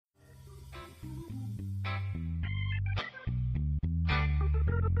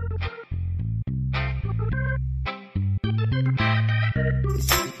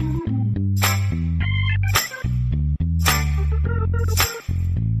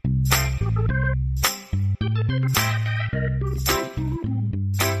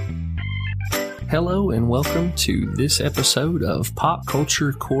Hello and welcome to this episode of Pop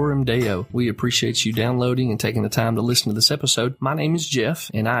Culture Coram Deo. We appreciate you downloading and taking the time to listen to this episode. My name is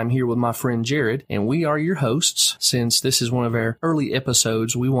Jeff and I'm here with my friend Jared, and we are your hosts. Since this is one of our early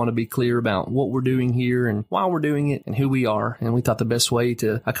episodes, we want to be clear about what we're doing here and why we're doing it and who we are. And we thought the best way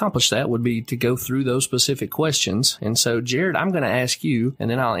to accomplish that would be to go through those specific questions. And so, Jared, I'm going to ask you, and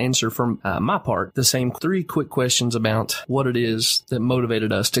then I'll answer from my part, the same 3 quick questions about what it is that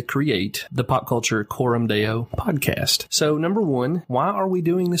motivated us to create the Pop Culture Coram Deo podcast. So, number 1, why are we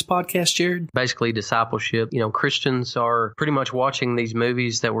doing this podcast, Jared? Basically, discipleship. Christians are pretty much watching these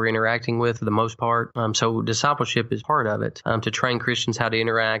movies that we're interacting with for the most part. So discipleship is part of it, to train Christians how to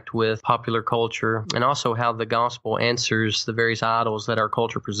interact with popular culture and also how the gospel answers the various idols that our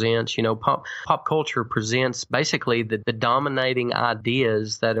culture presents. Pop culture presents basically the dominating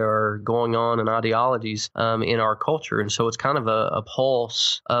ideas that are going on and ideologies in our culture. And so it's kind of a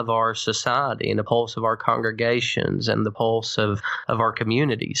pulse of our society and a pulse of our congregations and the pulse of our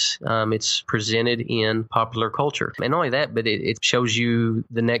communities. It's presented in popular culture. And not only that, but it shows you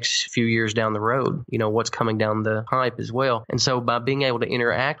the next few years down the road, what's coming down the pipe as well. And so by being able to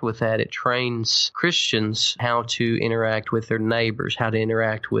interact with that, it trains Christians how to interact with their neighbors, how to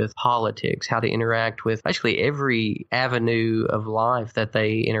interact with politics, how to interact with basically every avenue of life that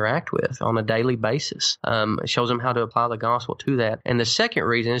they interact with on a daily basis. It shows them how to apply the gospel to that. And the second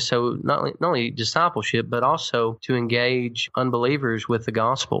reason is so not only discipleship, but also to engage unbelievers with the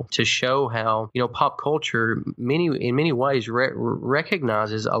gospel, to show how, pop culture in many ways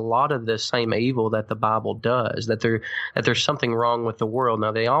recognizes a lot of the same evil that the Bible does, that there's something wrong with the world.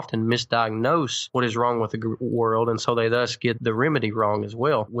 Now, they often misdiagnose what is wrong with the world, and so they thus get the remedy wrong as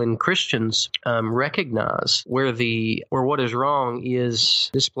well. When Christians recognize where what is wrong is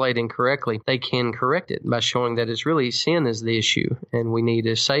displayed incorrectly, they can correct it by showing that it's really sin is the issue, and we need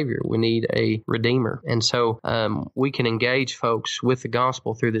a Savior, we need a Redeemer. And so we can engage folks with the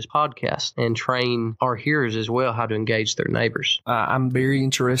gospel through this podcast and train our hearers as well how to engage their neighbors. I'm very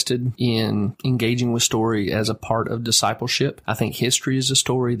interested in engaging with story as a part of discipleship. I think history is a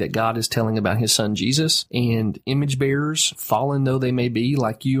story that God is telling about his son Jesus, and image bearers, fallen though they may be,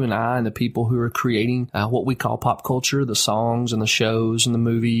 like you and I and the people who are creating what we call pop culture, the songs and the shows and the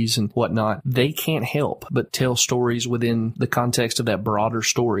movies and whatnot, they can't help but tell stories within the context of that broader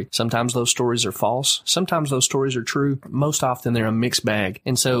story. Sometimes those stories are false. Sometimes those stories are true. Most often they're a mixed bag.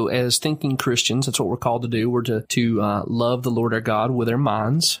 And so as thinking Christians, that's what we're called to do. We're to love the Lord our God with our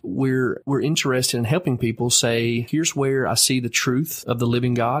minds. We're interested in helping people say, here's where I see the truth of the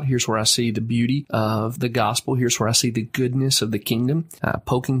living God. Here's where I see the beauty of the gospel. Here's where I see the goodness of the kingdom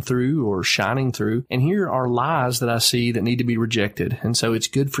poking through or shining through. And here are lies that I see that need to be rejected. And so it's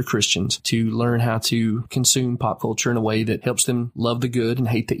good for Christians to learn how to consume pop culture in a way that helps them love the good and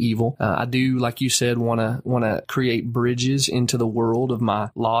hate the evil. I do, like you said, want to create bridges into the world of my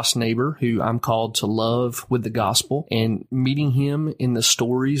lost neighbor who I'm called to love with the gospel, and meeting him in the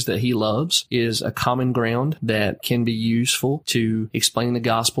stories that he loves is a common ground that can be useful to explain the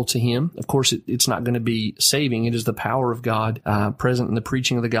gospel to him. Of course, it's not going to be saving. It is the power of God present in the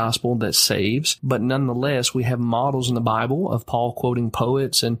preaching of the gospel that saves. But nonetheless, we have models in the Bible of Paul quoting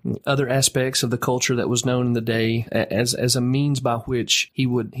poets and other aspects of the culture that was known in the day as a means by which he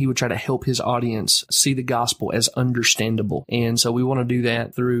would try to help his audience see the gospel as understandable. And so we want to do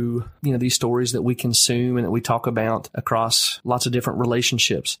that through, these stories that we consume and that we talk about across lots of different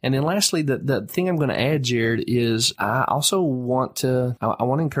relationships. And then lastly, the thing I'm going to add, Jared, is I also want to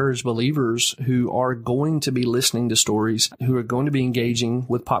encourage believers who are going to be listening to stories, who are going to be engaging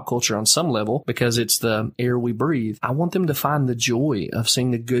with pop culture on some level, because it's the air we breathe. I want them to find the joy of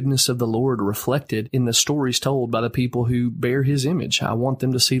seeing the goodness of the Lord reflected in the stories told by the people who bear his image. I want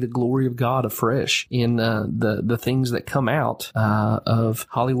them to see the glory of God afresh in the things that come out of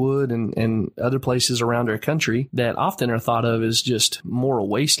Hollywood and other places around our country that often are thought of as just moral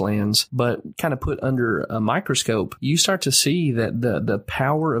wastelands, but kind of put under a microscope. You start to see that the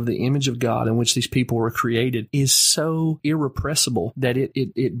power of the image of God in which these people were created is so irrepressible that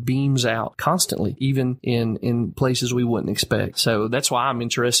it beams out constantly, even in places we wouldn't expect. So that's why I'm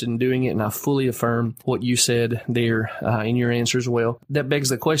interested in doing it, and I fully affirm what you said there in your answer as well. That begs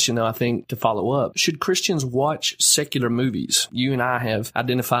the question, though, I think, to follow up. Should Christians watch secular movies? You and I have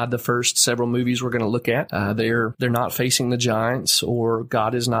identified the first several movies we're going to look at. They're not Facing the Giants or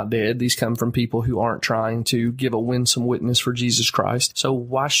God is Not Dead. These come from people who aren't trying to give a winsome witness for Jesus Christ. So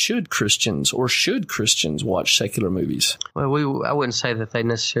why should Christians watch secular movies? Well, I wouldn't say that they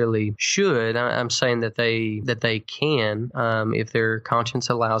necessarily should. I'm saying that they can if their conscience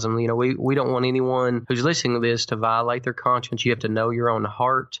allows them. We don't want anyone who's listening to this to violate their conscience. You have to know your own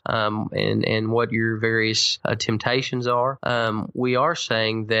heart. and what your various temptations are. We are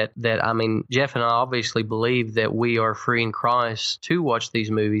saying that Jeff and I obviously believe that we are free in Christ to watch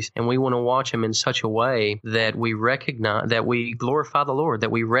these movies, and we want to watch them in such a way that we recognize, that we glorify the Lord,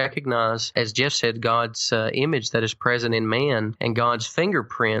 that we recognize, as Jeff said, God's image that is present in man and God's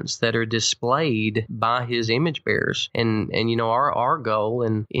fingerprints that are displayed by His image bearers. And our goal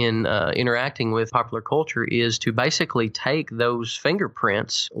in interacting with popular culture is to basically take those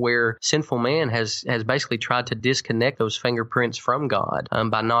fingerprints where sinful man has basically tried to disconnect those fingerprints from God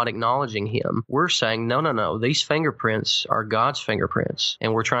by not acknowledging Him. We're saying, no, these fingerprints are God's fingerprints,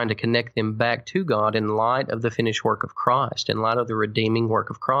 and we're trying to connect them back to God in light of the finished work of Christ, in light of the redeeming work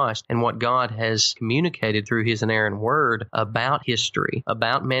of Christ, and what God has communicated through His inerrant word about history,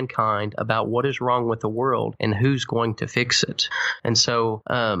 about mankind, about what is wrong with the world, and who's going to fix it. And so,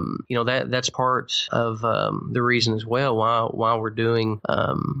 that's part of the reason as well why we're doing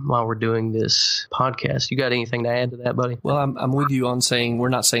this podcast. You got anything to add to that, buddy? Well, I'm with you on saying we're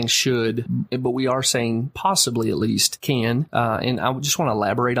not saying should, but we are saying possibly at least can. And I just want to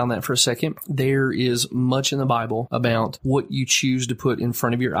elaborate on that for a second. There is much in the Bible about what you choose to put in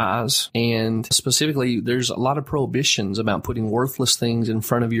front of your eyes. And specifically, there's a lot of prohibitions about putting worthless things in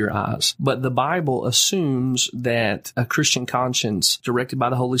front of your eyes. But the Bible assumes that a Christian conscience directed by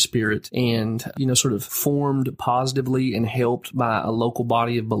the Holy Spirit and, sort of formed positively and helped by a local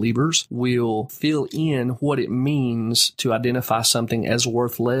body of believers will fill in what it means to identify something as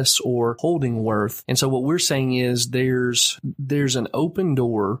worthless or holding worth. And so what we're saying is there's an open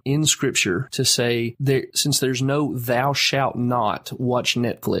door in Scripture to say since there's no thou shalt not watch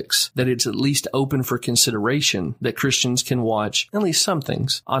Netflix, that it's at least open for consideration that Christians can watch at least some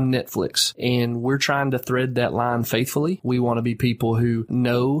things on Netflix. And we're trying to thread that line faithfully. We want to be people who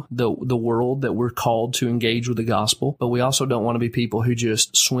know the world that we're called to engage with the gospel, but we also don't want to be people who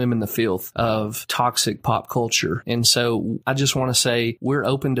just swim in the filth of toxic pop culture. And so I just want to say we're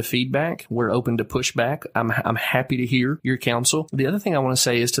open to feedback. We're open to pushback. I'm happy to hear your counsel. The other thing I want to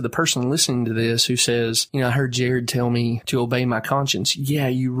say is to the person listening to this who says, I heard Jared tell me to obey my conscience. Yeah,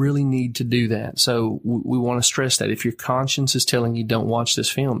 you really need to do that. So we want to stress that if your conscience is telling you don't watch this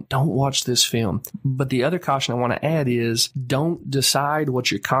film, don't watch this film. But the other caution I want to add is don't decide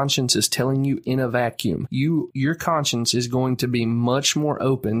what your conscience is telling you in a vacuum. Your conscience is going to be much more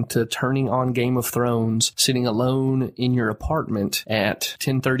open to turning on Game of Thrones sitting alone in your apartment at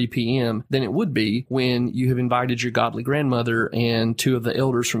 10:30 p.m. than it would be when you have invited your godly grandmother and two of the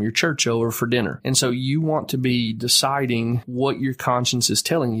elders from your church over for dinner. And so you want to be deciding what your conscience is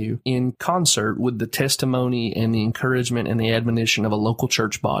telling you in concert with the testimony and the encouragement and the admonition of a local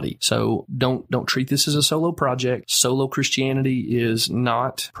church body. So don't treat this as a solo project. Solo Christianity is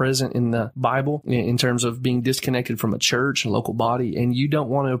not present in the Bible in terms of being disconnected from a church, a local body, and you don't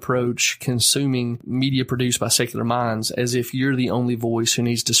want to approach consuming media produced by secular minds as if you're the only voice who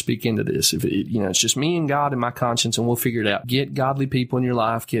needs to speak into this. If it's just me and God and my conscience and we'll figure it out. Get godly people in your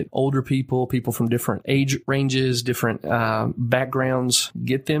life, get older people from different age ranges, different backgrounds,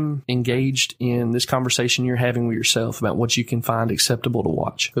 get them engaged in this conversation you're having with yourself about what you can find acceptable to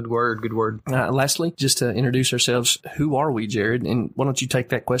watch. Good word. Lastly, just to introduce ourselves, who are we, Jared? And why don't you take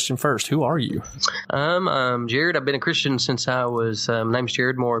that question first? Who are you? I'm Jared. I've been a Christian since I was, my name's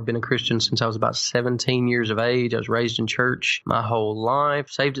Jared Moore. I've been a Christian since I was about 17 years of age. I was raised in church my whole life,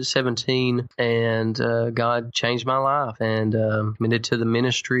 saved at 17, and God changed my life and committed to the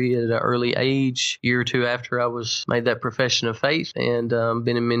ministry at an early age, year or two after I was made that profession of faith, and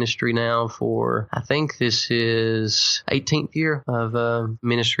been in ministry now for, I think this is 18th year of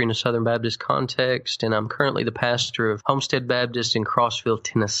ministry in a Southern Baptist context, and I'm currently the pastor of Homestead Baptist in Crossville,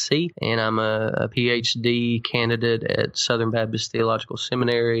 Tennessee, and I'm a PhD candidate at Southern Baptist Theological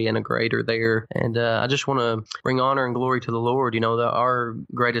Seminary and a grader there. And I just want to bring honor and glory to the Lord. Our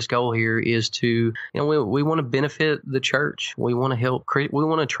greatest goal here is to, we want to benefit the church. We want to help, we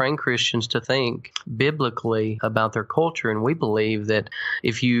want to train Christians to think biblically about their culture. And we believe that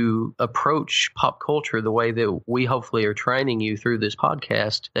if you approach pop culture the way that we hopefully are training you through this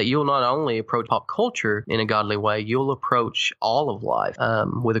podcast, that you'll not only approach pop culture in a godly way, you'll approach all of life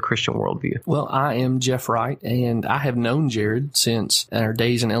with a Christian worldview. Well, I am Jeff Wright, and I have known Jared since our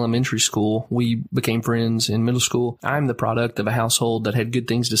days in elementary school. We became friends in middle school. I'm the product of a household that had good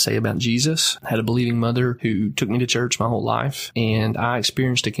things to say about Jesus, had a believing mother who took me to church my whole life, and I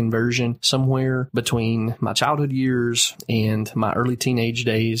experienced a conversion somewhere between my childhood years and my early teenage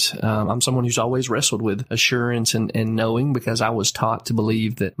days. I'm someone who's always wrestled with assurance and knowing, because I was taught to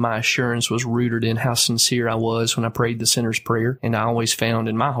believe that my assurance was rooted in how sincere I was when I prayed the sinner's prayer. And I always found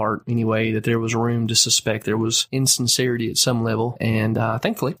in my heart, anyway, that there was room to suspect there was insincerity at some level. And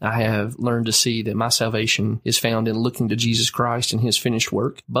thankfully, I have learned to see that my salvation is found in looking to Jesus Christ and his finished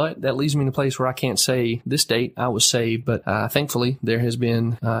work. But that leaves me in a place where I can't say this date I was saved. But thankfully, there has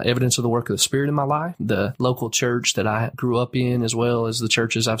been evidence of the work of the Spirit in my life. The local church that I grew up in, as well as the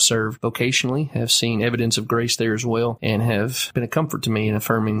churches I've served vocationally, have seen evidence of grace there as well, and have been a comfort to me in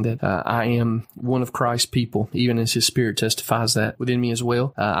affirming that I am one of Christ's people, even as his Spirit testifies that within me as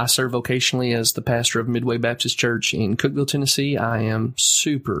well. I serve vocationally as the pastor of Midway Baptist Church in Cookeville, Tennessee. I am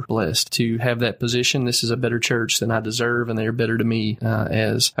super blessed to have that position. This is a better church than I deserve, and they're better to me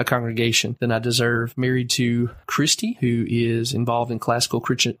as a congregation than I deserve. Married to Christy, who is involved in classical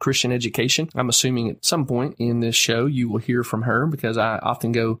Christian education. I'm assuming at some point in this show you will hear from her, because I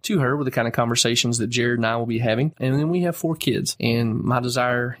often go to her with the kind of conversations that Jared and I will be having. And then we have 4 kids, and my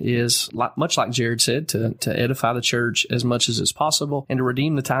desire is, much like Jared said, to edify the church as much as is possible, and to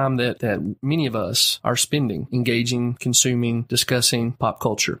redeem the time that many of us are spending engaging, consuming, discussing pop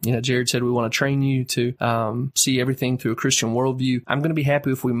culture. Jared said we want to train you to see everything through a Christian worldview. I'm going to be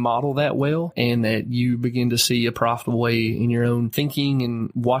happy if we model that well, and that you begin to see a profitable way in your own thinking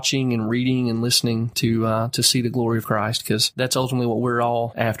and watching and reading and listening to see the glory of Christ, because that's ultimately what we're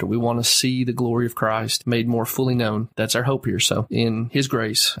all after. We want to see the glory of Christ made more fully known. That's our hope here. So in his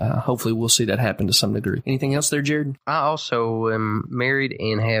grace, hopefully we'll see that happen to some degree. Anything else there, Jared? I also am married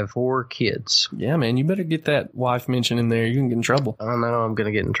and have 4 kids. Yeah, man, you better get that wife mentioned in there. You're going to get in trouble. I know I'm going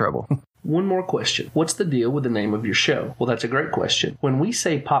to get in trouble. One more question. What's the deal with the name of your show? Well, that's a great question. When we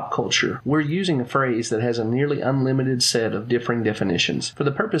say pop culture, we're using a phrase that has a nearly unlimited set of differing definitions. For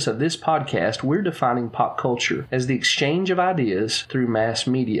the purpose of this podcast, we're defining pop culture as the exchange of ideas through mass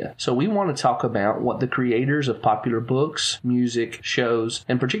media. So we want to talk about what the creators of popular books, music, shows,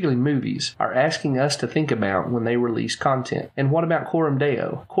 and particularly movies are asking us to think about when they release content. And what about Coram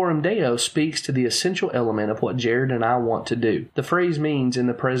Deo? Coram Deo speaks to the essential element of what Jared and I want to do. The phrase means in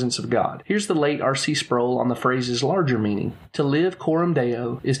the presence of God. Here's the late R.C. Sproul on the phrase's larger meaning. To live Coram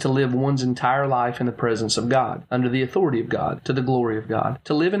Deo is to live one's entire life in the presence of God, under the authority of God, to the glory of God.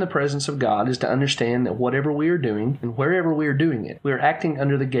 To live in the presence of God is to understand that whatever we are doing, and wherever we are doing it, we are acting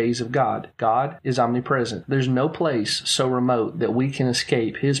under the gaze of God. God is omnipresent. There's no place so remote that we can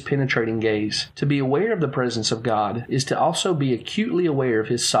escape his penetrating gaze. To be aware of the presence of God is to also be acutely aware of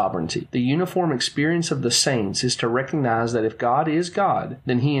his sovereignty. The uniform experience of the saints is to recognize that if God is God,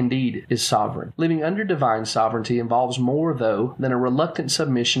 then he indeed is sovereign. Living under divine sovereignty involves more, though, than a reluctant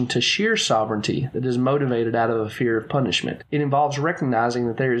submission to sheer sovereignty that is motivated out of a fear of punishment. It involves recognizing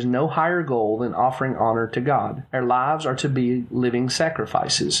that there is no higher goal than offering honor to God. Our lives are to be living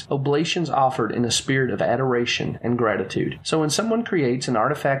sacrifices, oblations offered in a spirit of adoration and gratitude. So when someone creates an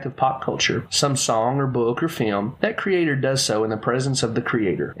artifact of pop culture, some song or book or film, that creator does so in the presence of the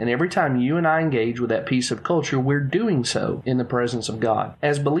Creator. And every time you and I engage with that piece of culture, we're doing so in the presence of God.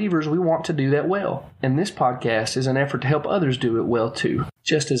 As believers, we want to do that well. And this podcast is an effort to help others do it well too.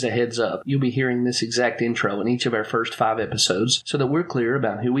 Just as a heads up, you'll be hearing this exact intro in each of our first 5 episodes so that we're clear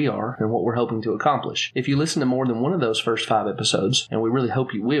about who we are and what we're hoping to accomplish. If you listen to more than one of those first 5 episodes, and we really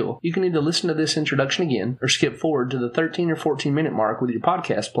hope you will, you can either listen to this introduction again or skip forward to the 13 or 14 minute mark with your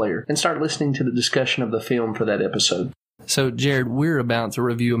podcast player and start listening to the discussion of the film for that episode. So, Jared, we're about to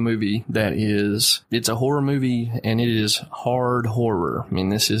review a movie it's a horror movie, and it is hard horror. I mean,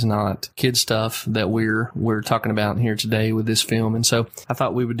 this is not kid stuff that we're talking about here today with this film. And so I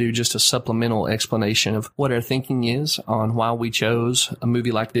thought we would do just a supplemental explanation of what our thinking is on why we chose a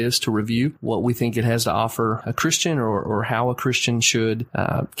movie like this to review, what we think it has to offer a Christian, or how a Christian should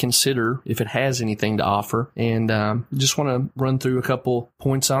consider if it has anything to offer. And just want to run through a couple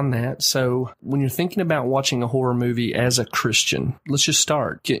points on that. So when you're thinking about watching a horror movie as a Christian, let's just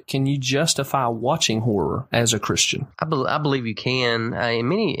start. Can you justify watching horror as a Christian? I believe you can. In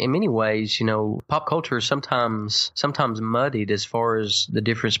many ways, pop culture is sometimes muddied as far as the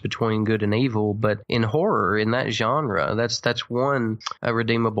difference between good and evil. But in horror, in that genre, that's one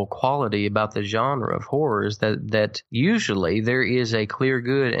redeemable quality about the genre of horror, is that usually there is a clear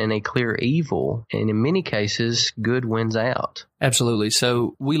good and a clear evil, and in many cases, good wins out. Absolutely.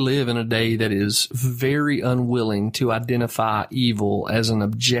 So we live in a day that is very unwilling to identify evil as an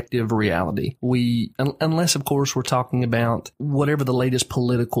objective reality. Unless, of course, we're talking about whatever the latest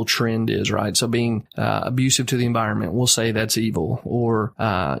political trend is, right? So being abusive to the environment, we'll say that's evil. Or,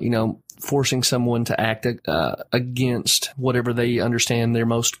 forcing someone to act against whatever they understand their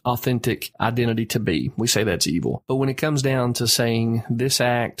most authentic identity to be. We say that's evil. But when it comes down to saying this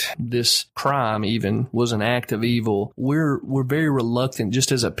act, this crime even, was an act of evil, we're very reluctant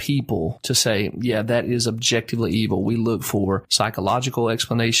just as a people to say, yeah, that is objectively evil. We look for psychological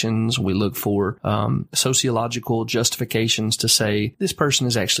explanations. We look for sociological justifications to say this person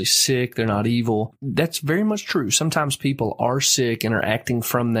is actually sick. They're not evil. That's very much true. Sometimes people are sick and are acting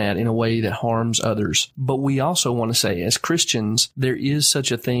from that in a way that harms others. But we also want to say, as Christians, there is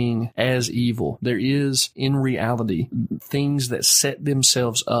such a thing as evil. There is, in reality, things that set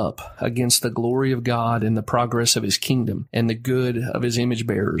themselves up against the glory of God and the progress of his kingdom and the good of his image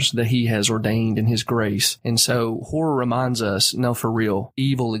bearers that he has ordained in his grace. And so horror reminds us, no, for real,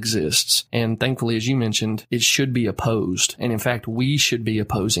 evil exists. And thankfully, as you mentioned, it should be opposed. And in fact, we should be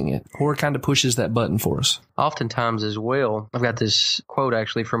opposing it. Horror kind of pushes that button for us. Oftentimes as well, I've got this quote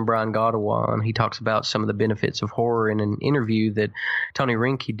actually from Brian Godawa, and he talks about some of the benefits of horror in an interview that Tony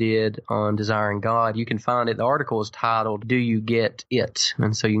Rinke did on Desiring God. You can find it. The article is titled, Do You Get It?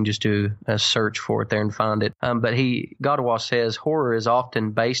 And so you can just do a search for it there and find it. But Godawa says, horror is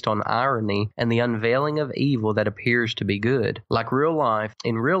often based on irony and the unveiling of evil that appears to be good. Like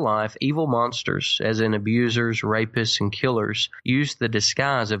in real life, evil monsters, as in abusers, rapists, and killers, use the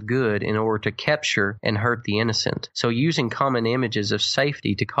disguise of good in order to capture and hurt the innocent. So using common images of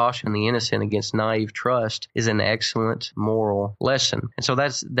safety to caution the innocent against naive trust is an excellent moral lesson. And so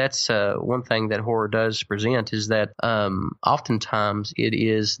that's one thing that horror does present, is that oftentimes it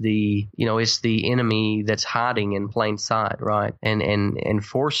is it's the enemy that's hiding in plain sight, right? And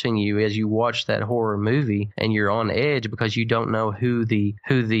forcing you as you watch that horror movie, and you're on edge because you don't know who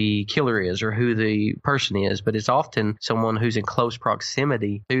the killer is or who the person is, but it's often someone who's in close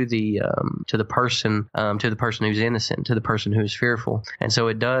proximity to the person who's innocent, to the person who's fearful. And so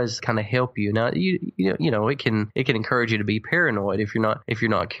it does kind of help you. Now, it can encourage you to be paranoid if you're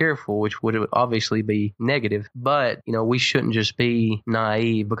not careful, which would obviously be negative. But we shouldn't just be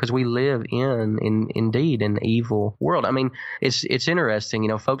naive, because we live indeed an evil world. I mean, it's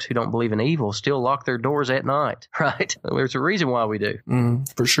interesting. Folks who don't believe in evil still lock their doors at night, right? There's a reason why we do.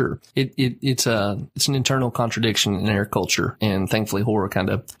 For sure. It's an internal contradiction in our culture, and thankfully horror kind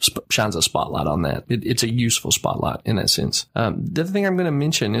of shines a spotlight on that. It's a useful spotlight in that sense. The other thing I'm going to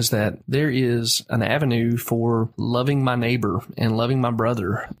mention is that there is an avenue for loving my neighbor and loving my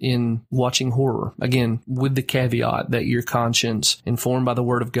brother in watching horror. Again, with the caveat that your conscience, informed by the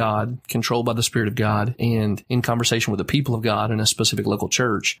Word of God, controlled by the Spirit of God, and in conversation with the people of God in a specific local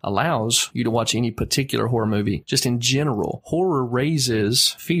church, allows you to watch any particular horror movie. Just in general, horror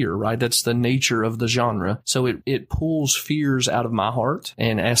raises fear, right? That's the nature of the genre. So it pulls fears out of my heart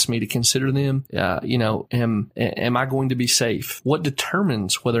and asks me to consider them. Am I going to be safe? What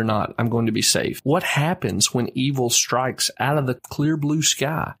determines whether or not I'm going to be safe? What happens when evil strikes out of the clear blue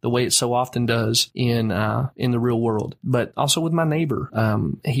sky, the way it so often does in the real world? But also with my neighbor,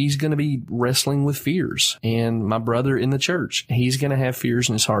 he's going to be wrestling with fears, and my brother in the church, he's going to have fears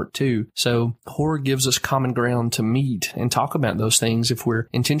in his heart too. So horror gives us common ground to meet and talk about those things if we're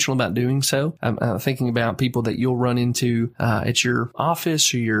intentional about doing so. I'm thinking about people that you'll run into at your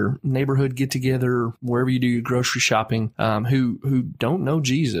office or your neighborhood get together, wherever you do your grocery shopping, who don't know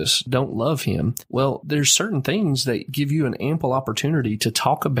Jesus, don't love him. Well, there's certain things that give you an ample opportunity to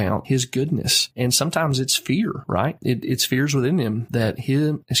talk about his goodness. And sometimes it's fear, right? It's fears within them that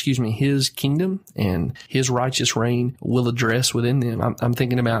his kingdom and his righteous reign will address within them. I'm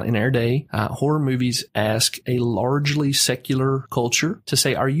thinking about in our day, horror movies ask a largely secular culture to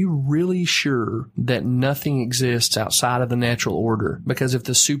say, are you really sure that nothing exists outside of the natural order? Because if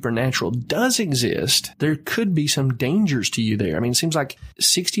the supernatural does exist, there could be some dangers to you there. I mean, it seems like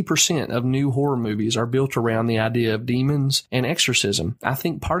 60% of new horror movies are built around the idea of demons and exorcism. I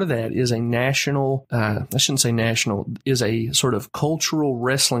think part of that is is a sort of cultural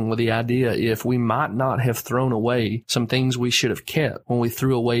wrestling with the idea if we might not have thrown away some things we should have kept when we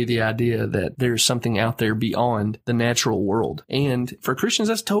threw away the idea that there's something out there beyond the natural world. And for Christians,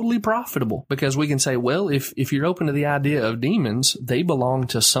 that's totally profitable, because we can say, well, if you're open to the idea of demons, they belong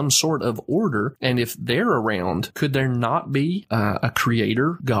to some sort of order. And if they're around, could there not be a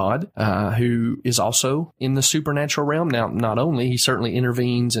creator, God, who is also in the supernatural realm? Now, not only he certainly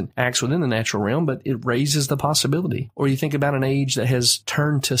intervenes and acts within the natural realm, but it raises the possibility. Or you think about an age that has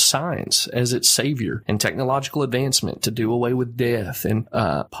turned to science as its savior and technological advancement to do away with death and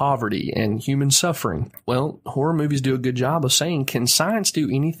poverty and human suffering. Well, horror movies do a good job of saying, can science do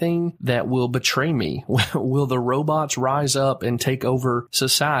anything that will betray me? Will the robots rise up and take over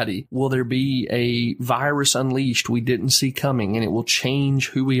society? Will there be a virus unleashed we didn't see coming and it will change change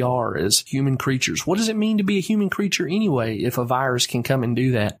who we are as human creatures? What does it mean to be a human creature anyway if a virus can come and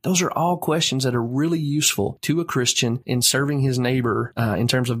do that? Those are all questions that are really useful to a Christian in serving his neighbor in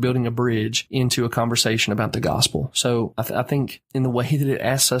terms of building a bridge into a conversation about the gospel. So I think in the way that it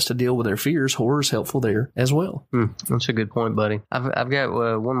asks us to deal with their fears, horror is helpful there as well. That's a good point, buddy. I've got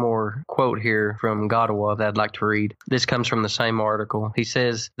one more quote here from Godawa that I'd like to read. This comes from the same article. He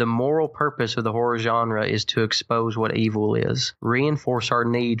says, "The moral purpose of the horror genre is to expose what evil is, reinforce our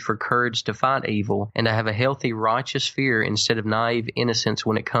need for courage to fight evil, and to have a healthy, righteous fear instead of naive innocence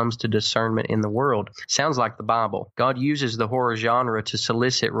when it comes to discernment in the world." Sounds like the Bible. God uses the horror genre to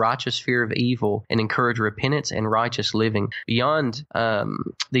solicit righteous fear of evil and encourage repentance and righteous living. Beyond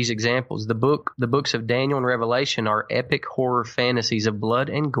these examples, the books of Daniel and Revelation are epic horror fantasies of blood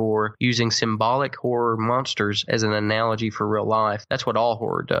and gore using symbolic horror monsters as an analogy for real life. That's what all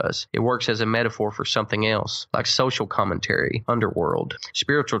horror does. It works as a metaphor for something else, like social commentary, underworld,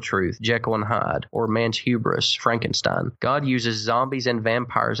 spiritual truth, Jekyll and Hyde, or man's hubris, Frankenstein. God uses zombies and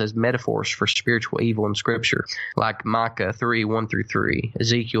vampires as metaphors for spiritual evil in Scripture, like Micah 3:1-3,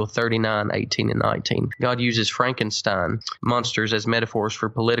 Ezekiel 39:18-19. God uses Frankenstein monsters as metaphors for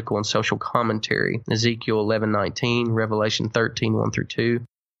political and social commentary, Ezekiel 11:19, Revelation 13:1-2.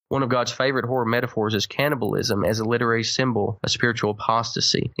 One of God's favorite horror metaphors is cannibalism as a literary symbol of spiritual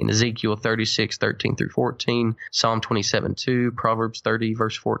apostasy in Ezekiel 36:13-14, Psalm 27:2, Proverbs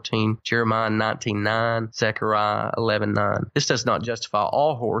 30:14, Jeremiah 19:9, Zechariah 11:9. This does not justify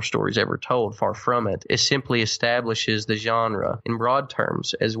all horror stories ever told, far from it. It simply establishes the genre in broad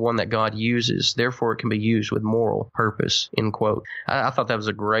terms as one that God uses, therefore it can be used with moral purpose, end quote. I thought that was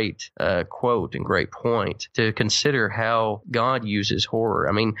a great quote and great point to consider how God uses horror.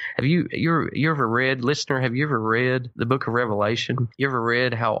 I mean, have you ever read, listener, have you ever read the book of Revelation? You ever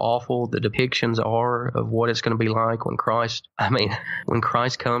read how awful the depictions are of what it's going to be like when Christ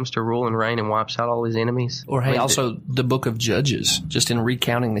comes to rule and reign and wipes out all his enemies? Or also the book of Judges, just in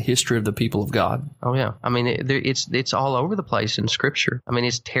recounting the history of the people of God. Oh yeah. I mean, it's all over the place in Scripture. I mean,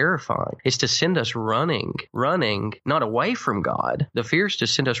 it's terrifying. It's to send us running, not away from God. The fear is to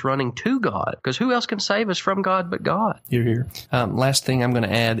send us running to God, because who else can save us from God but God? You're here. Last thing I'm going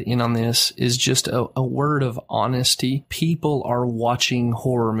to add in on this is just a word of honesty. People are watching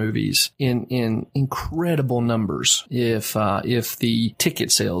horror movies in incredible numbers if the ticket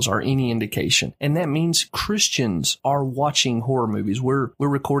sales are any indication. And that means Christians are watching horror movies. We're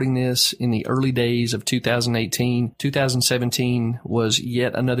recording this in the early days of 2018. 2017 was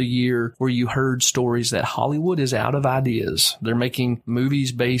yet another year where you heard stories that Hollywood is out of ideas. They're making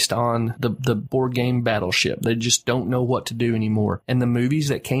movies based on the board game Battleship. They just don't know what to do anymore. And the movies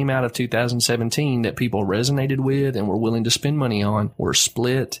that came out of 2017 that people resonated with and were willing to spend money on were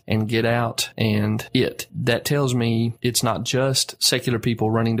Split and Get Out and It. That tells me it's not just secular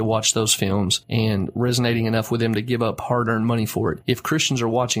people running to watch those films and resonating enough with them to give up hard-earned money for it. If Christians are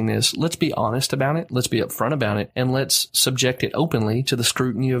watching this, let's be honest about it, let's be upfront about it, and let's subject it openly to the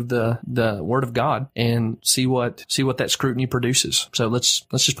scrutiny of the Word of God and see what that scrutiny produces. So let's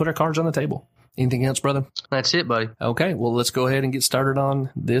just put our cards on the table. Anything else, brother? That's it, buddy. Okay, well, let's go ahead and get started on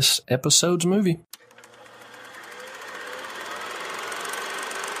this episode's movie.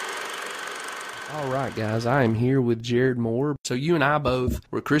 All right, guys, I am here with Jared Moore. So you and I both,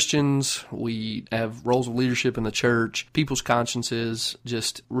 we're Christians. We have roles of leadership in the church. People's consciences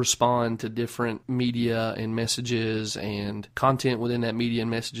just respond to different media and messages and content within that media and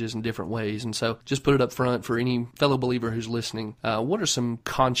messages in different ways. And so just put it up front for any fellow believer who's listening. What are some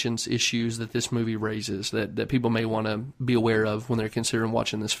conscience issues that this movie raises that people may want to be aware of when they're considering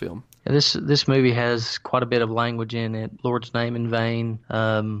watching this film? This movie has quite a bit of language in it. Lord's name in vain.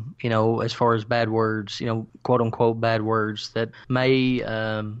 As far as bad words, quote unquote bad words that may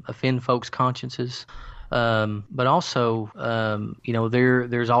offend folks' consciences. But also,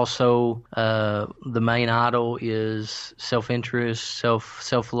 there's also the main idol is self-interest,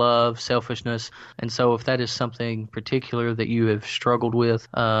 self-love, selfishness. And so if that is something particular that you have struggled with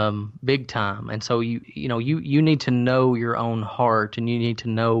big time, and so you need to know your own heart, and you need to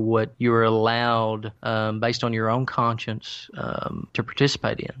know what you're allowed based on your own conscience to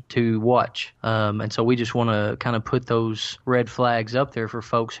participate in, to watch. And so we just want to kind of put those red flags up there for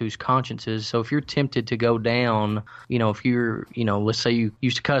folks whose consciences. So if you're tempted to go down, if you're, let's say you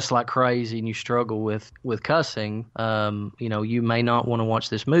used to cuss like crazy and you struggle with cussing, you may not want to watch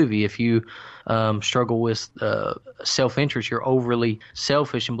this movie. If you struggle with self-interest, you're overly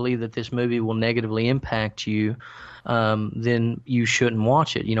selfish and believe that this movie will negatively impact you, then you shouldn't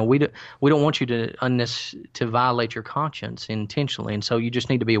watch it. We don't want you to violate your conscience intentionally, and so you just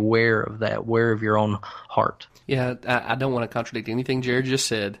need to be aware of that, aware of your own heart. Yeah, I don't want to contradict anything Jared just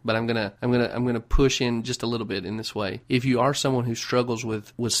said, but I'm gonna push in just a little bit in this way. If you are someone who struggles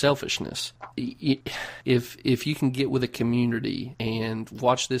with selfishness, if you can get with a community and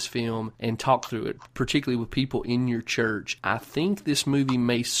watch this film and talk through it, particularly with people in your church, I think this movie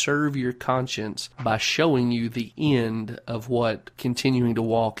may serve your conscience by showing you the end of what continuing to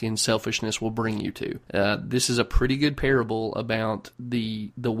walk in selfishness will bring you to. This is a pretty good parable about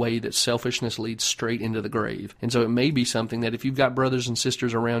the way that selfishness leads straight into the grave. And so it may be something that if you've got brothers and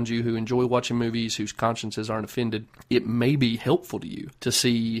sisters around you who enjoy watching movies, whose consciences aren't offended, it may be helpful to you to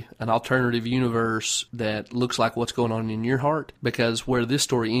see an alternative universe that looks like what's going on in your heart, because where this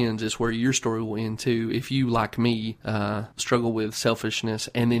story ends is where your story will end too, if you, like me, struggle with selfishness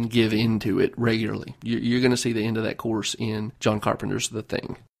and then give in to it regularly. You're going to see the end of that course in John Carpenter's The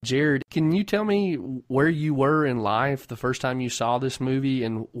Thing. Jared, can you tell me where you were in life the first time you saw this movie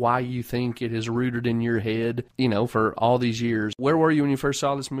and why you think it is rooted in your head, for all these years? Where were you when you first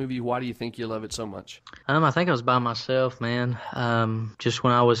saw this movie? Why do you think you love it so much? I think I was by myself, man. Just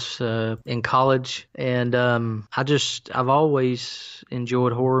when I was in college, and I've always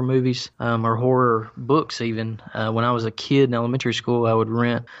enjoyed horror movies or horror books. Even when I was a kid in elementary school, I would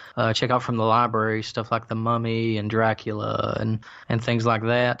check out from the library stuff like The Mummy and Dracula and things like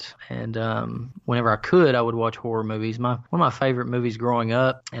that. And whenever I could, I would watch horror movies. One of my favorite movies growing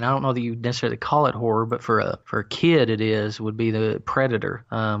up, and I don't know that you necessarily call it horror, but for a kid would be The Predator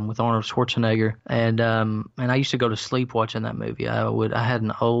with Arnold Schwarzenegger. And I used to go to sleep watching that movie. I had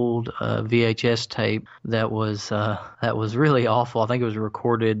an old VHS tape that was really awful. I think it was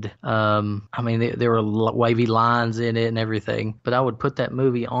recorded. There were wavy lines in it and everything. But I would put that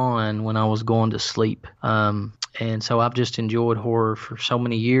movie on when I was going to sleep. And so I've just enjoyed horror for so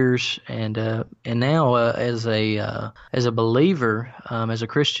many years, and now as a believer, as a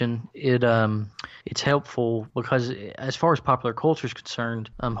Christian, it's helpful because as far as popular culture is concerned,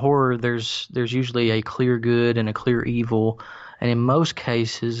 horror there's usually a clear good and a clear evil. And in most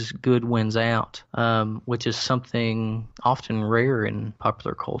cases, good wins out, which is something often rare in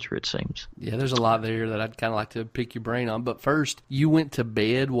popular culture, it seems. Yeah, there's a lot there that I'd kind of like to pick your brain on. But first, you went to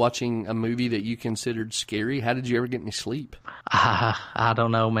bed watching a movie that you considered scary. How did you ever get any sleep? I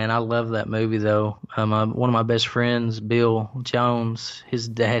don't know, man. I love that movie, though. One of my best friends, Bill Jones, his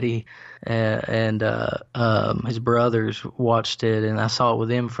daddy and his brothers watched it, and I saw it with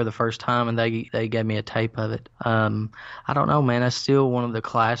them for the first time, and they gave me a tape of it. I don't know, man. That's still one of the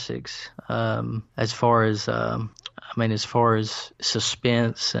classics as far as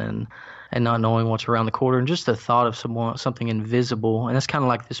suspense and not knowing what's around the corner, and just the thought of something invisible. And that's kind of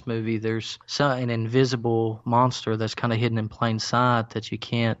like this movie. There's an invisible monster that's kind of hidden in plain sight that you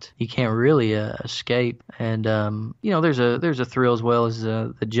can't really escape. And there's a thrill as well as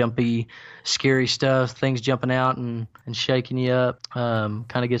the jumpy, scary stuff, things jumping out and shaking you up.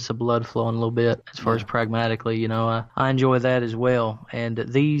 Kind of gets the blood flowing a little bit as far as pragmatically. I enjoy that as well. And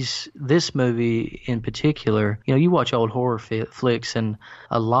this movie in particular, you watch old horror flicks, and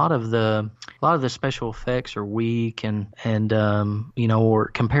a lot of the special effects are weak and or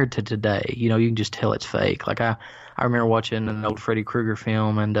compared to today, you can just tell it's fake. Like I remember watching an old Freddy Krueger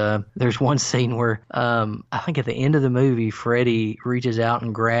film, and there's one scene where I think at the end of the movie, Freddy reaches out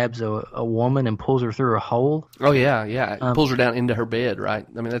and grabs a woman and pulls her through a hole. Oh, yeah. Pulls her down into her bed, right?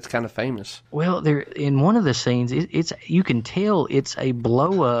 I mean, that's kind of famous. Well, there in one of the scenes, you can tell it's a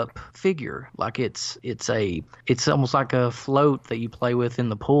blow-up figure. Like it's almost like a float that you play with in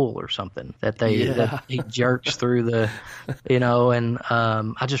the pool or something that he jerks through the, and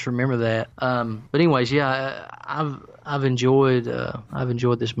I just remember that. But anyways, yeah, I've enjoyed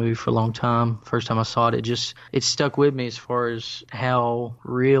this movie for a long time. First time I saw it, it stuck with me as far as how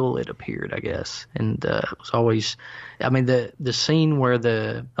real it appeared, I guess. And it was always, the scene where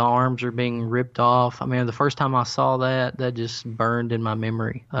the arms are being ripped off. The first time I saw that just burned in my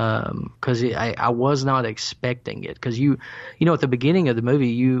memory because I was not expecting it. Because at the beginning of the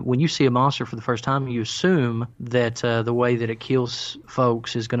movie, when you see a monster for the first time, you assume that the way that it kills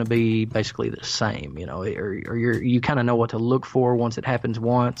folks is going to be basically the same, or you kind of know what to look for once it happens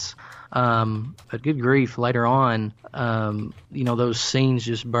once. But good grief, later on, those scenes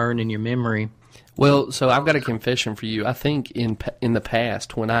just burn in your memory. Well, so I've got a confession for you. I think in the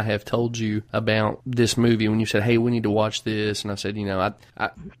past, when I have told you about this movie, when you said, "Hey, we need to watch this," and I said,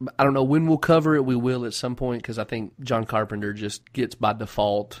 I don't know when we'll cover it. We will at some point, because I think John Carpenter just gets by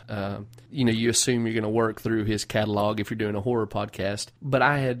default. You assume you're going to work through his catalog if you're doing a horror podcast. But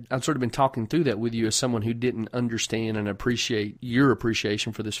I've sort of been talking through that with you as someone who didn't understand and appreciate your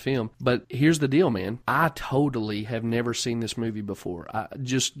appreciation for this film. But here's the deal, man. I totally have never seen this movie before.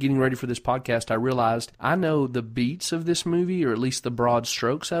 Just getting ready for this podcast, I realized I know the beats of this movie, or at least the broad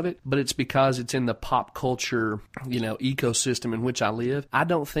strokes of it, but it's because it's in the pop culture, ecosystem in which I live. I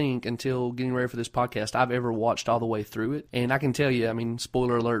don't think until getting ready for this podcast I've ever watched all the way through it. And I can tell you,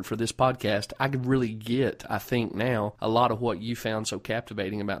 spoiler alert for this podcast, I could really get, I think now, a lot of what you found so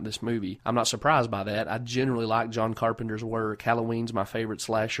captivating about this movie. I'm not surprised by that. I generally like John Carpenter's work. Halloween's my favorite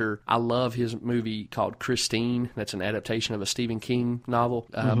slasher. I love his movie called Christine. That's an adaptation of a Stephen King novel.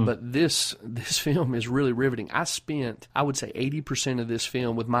 But this film is really riveting. I spent, I would say, 80% of this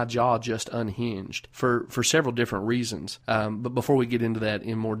film with my jaw just unhinged for several different reasons. But before we get into that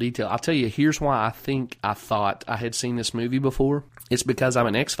in more detail, I'll tell you, here's why I thought I had seen this movie before. It's because I'm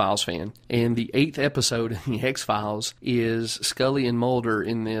an X-Files fan, and the 8th episode in the X-Files is Scully and Mulder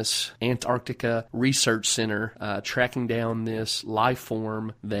in this Antarctica research center tracking down this life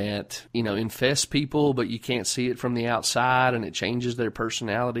form that, infests people, but you can't see it from the outside, and it changes their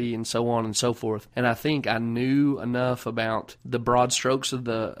personality and so on and so forth. And I think I knew enough about the broad strokes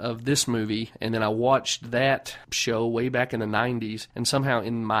of this movie, and then I watched that show way back in the 90s, and somehow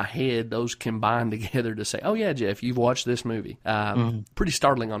in my head those combined together to say, oh yeah, Jeff, you've watched this movie. Pretty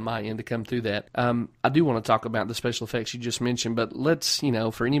startling on my end to come through that. I do want to talk about the special effects you just mentioned, but let's,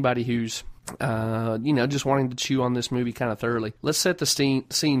 for anybody who's just wanting to chew on this movie kind of thoroughly, let's set the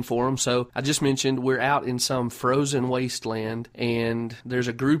scene for them. So I just mentioned we're out in some frozen wasteland, and there's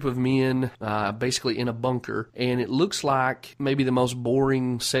a group of men basically in a bunker, and it looks like maybe the most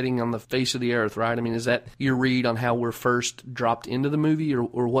boring setting on the face of the earth, right? Is that your read on how we're first dropped into the movie,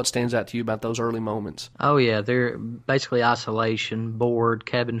 or what stands out to you about those early moments? Oh yeah, they're basically isolation, bored,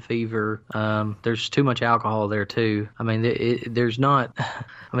 cabin fever. There's too much alcohol there too. There's not.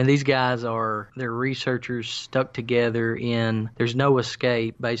 These guys they're researchers stuck together there's no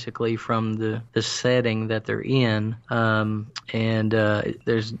escape basically from the setting that they're in, and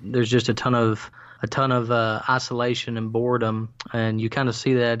there's just a ton of isolation and boredom, and you kind of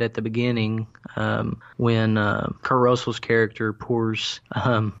see that at the beginning when Kurt Russell's character pours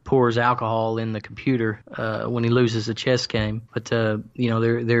alcohol in the computer when he loses a chess game. But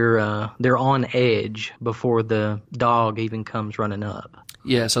they're on edge before the dog even comes running up.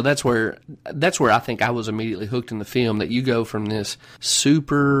 Yeah, so that's where I think I was immediately hooked in the film. That you go from this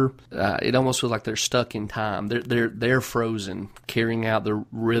super, it almost feels like they're stuck in time. They're frozen, carrying out the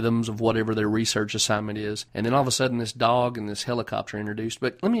rhythms of whatever their research assignment is, and then all of a sudden this dog and this helicopter are introduced.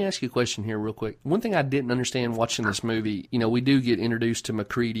 But let me ask you a question here, real quick. One thing I didn't understand watching this movie, we do get introduced to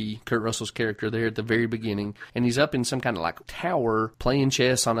McCready, Kurt Russell's character, there at the very beginning, and he's up in some kind of like tower playing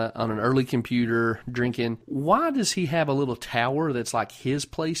chess on an early computer, drinking. Why does he have a little tower that's like his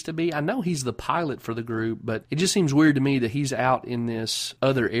place to be? I know he's the pilot for the group, but it just seems weird to me that he's out in this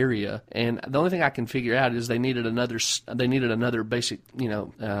other area. And the only thing I can figure out is they needed another basic,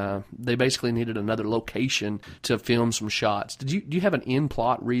 they basically needed another location to film some shots. Do you have an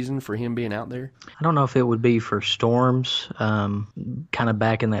in-plot reason for him being out there? I don't know if it would be for storms, kind of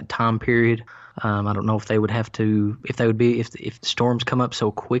back in that time period. I don't know if they would have to, if storms come up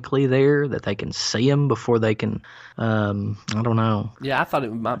so quickly there that they can see them before they can, I don't know. Yeah, I thought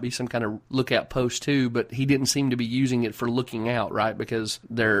it might be some kind of lookout post too, but he didn't seem to be using it for looking out, right? Because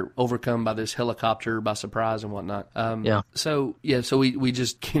they're overcome by this helicopter by surprise and whatnot. So we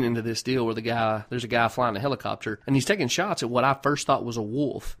just get into this deal where there's a guy flying a helicopter, and he's taking shots at what I first thought was a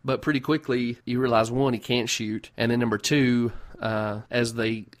wolf, but pretty quickly you realize, one, he can't shoot, and then number two, as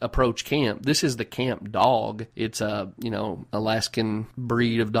they approach camp, this is the camp dog. It's a, Alaskan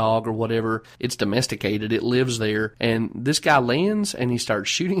breed of dog or whatever. It's domesticated. It lives there. And this guy lands and he starts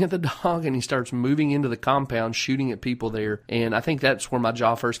shooting at the dog, and he starts moving into the compound, shooting at people there. And I think that's where my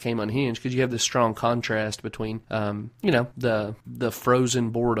jaw first came unhinged, because you have this strong contrast between, the frozen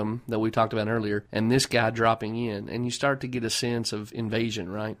boredom that we talked about earlier and this guy dropping in, and you start to get a sense of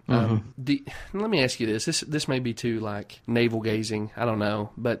invasion, right? Mm-hmm. Let me ask you this. This may be too like navel gazing. I don't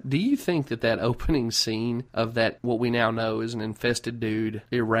know. But do you think that opening scene of that, what we now know is an infested dude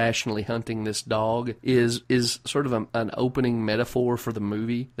irrationally hunting this dog, is sort of an opening metaphor for the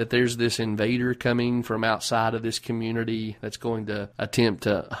movie? That there's this invader coming from outside of this community that's going to attempt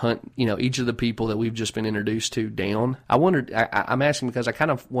to hunt, each of the people that we've just been introduced to down. I wondered, I'm asking because I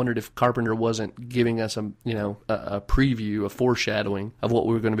kind of wondered if Carpenter wasn't giving us a preview, a foreshadowing of what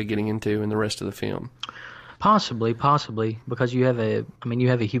we were going to be getting into in the rest of the film. Possibly, because you have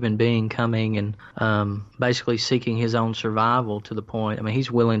a human being coming and basically seeking his own survival to the point. I mean,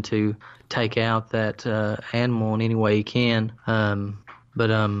 he's willing to take out that animal in any way he can. Yeah.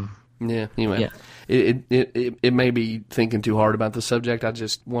 Anyway. Yeah. It may be thinking too hard about the subject. I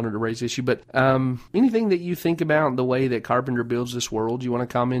just wanted to raise the issue. But anything that you think about the way that Carpenter builds this world you want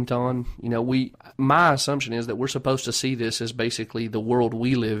to comment on? My assumption is that we're supposed to see this as basically the world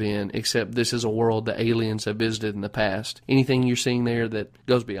we live in, except this is a world that aliens have visited in the past. Anything you're seeing there that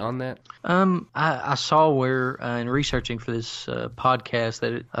goes beyond that? I saw where, in researching for this podcast,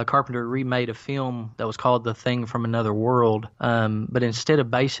 that Carpenter remade a film that was called The Thing from Another World. But instead of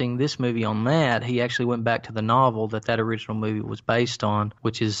basing this movie on that, he actually went back to the novel that original movie was based on,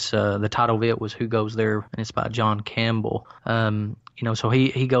 which is the title of it was Who Goes There, and it's by John Campbell. So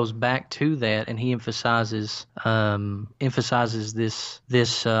he goes back to that, and he emphasizes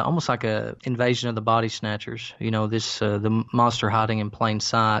this almost like a invasion of the body snatchers. The monster hiding in plain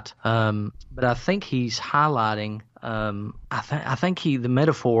sight. But I think he's highlighting. I think the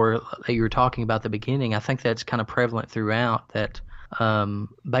metaphor that you were talking about at the beginning, I think that's kind of prevalent throughout that.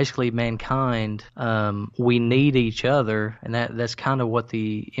 Basically mankind, we need each other, and that's kind of what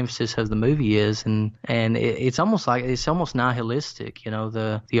the emphasis of the movie is, and it's almost nihilistic,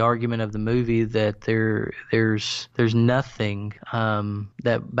 the argument of the movie that there's nothing,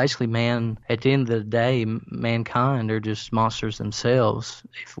 that basically at the end of the day, mankind are just monsters themselves.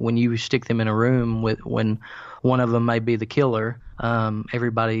 When you stick them in a room when one of them may be the killer,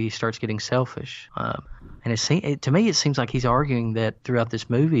 everybody starts getting selfish. And to me, it seems like he's arguing that throughout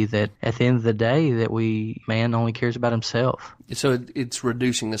this movie that at the end of the day, that man only cares about himself. So it's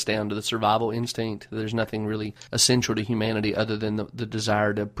reducing us down to the survival instinct. There's nothing really essential to humanity other than the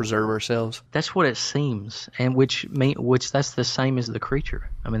desire to preserve ourselves. That's what it seems, and which that's the same as the creature.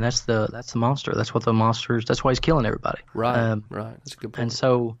 I mean, that's the monster. That's what the monsters. That's why he's killing everybody. Right. Right. That's a good point. And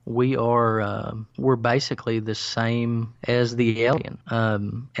so we're basically the same as the alien.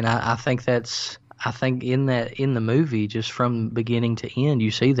 And I think in the movie, just from beginning to end, you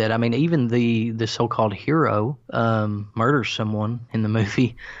see that. I mean, even the so-called hero murders someone in the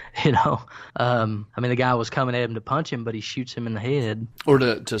movie. I mean, the guy was coming at him to punch him, but he shoots him in the head or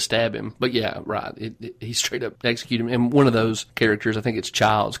to stab him. But yeah, right. He straight up executes him. And one of those characters, I think it's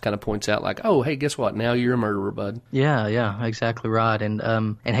Childs, kind of points out like, "Oh, hey, guess what? Now you're a murderer, bud." Yeah, exactly right.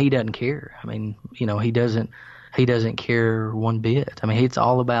 And he doesn't care. I mean, he doesn't. He doesn't care one bit. I mean, it's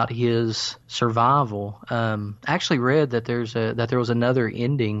all about his survival. I actually read that there was another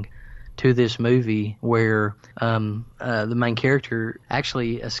ending to this movie where the main character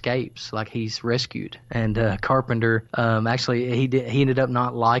actually escapes, like he's rescued. And Carpenter actually he ended up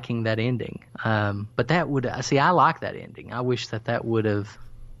not liking that ending. But that would I like that ending. I wish that would have,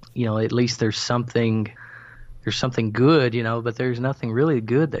 at least there's something good, but there's nothing really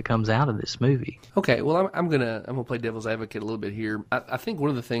good that comes out of this movie. Okay, well, I'm gonna play devil's advocate a little bit here. I think one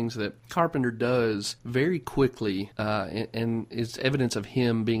of the things that Carpenter does very quickly, and is evidence of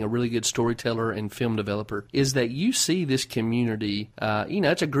him being a really good storyteller and film developer, is that you see this community.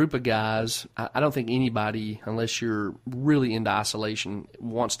 It's a group of guys. I don't think anybody, unless you're really into isolation,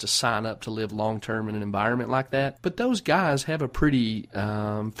 wants to sign up to live long term in an environment like that. But those guys have a pretty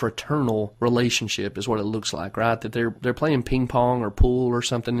fraternal relationship, is what it looks like. Right, that they're playing ping pong or pool or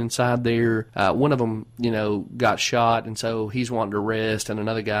something inside there. One of them, got shot, and so he's wanting to rest, and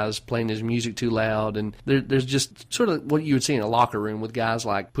another guy's playing his music too loud, and there's just sort of what you would see in a locker room with guys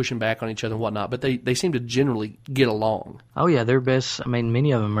like pushing back on each other and whatnot. But they seem to generally get along. Oh yeah, they're best. I mean,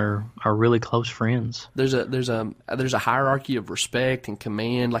 many of them are really close friends. There's a hierarchy of respect and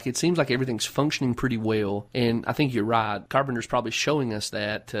command. Like, it seems like everything's functioning pretty well, and I think you're right. Carpenter's probably showing us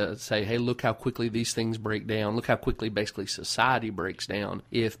that to say, hey, look how quickly these things break down. Look how quickly basically society breaks down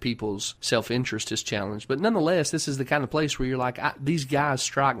if people's self-interest is challenged. But nonetheless, this is the kind of place where you're like, these guys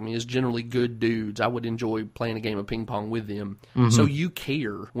strike me as generally good dudes. I would enjoy playing a game of ping pong with them. Mm-hmm. So you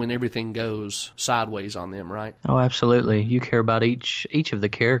care when everything goes sideways on them, right? Oh, absolutely. You care about each of the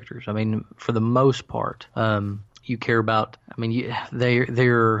characters. I mean, for the most part. you care about. I mean,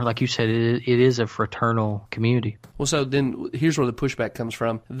 they're like you said, it is a fraternal community. Well, so then here's where the pushback comes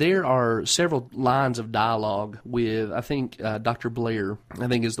from. There are several lines of dialogue with, I think, Dr. Blair, I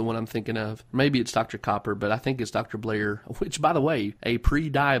think is the one I'm thinking of. Maybe it's Dr. Copper, but I think it's Dr. Blair, which, by the way, a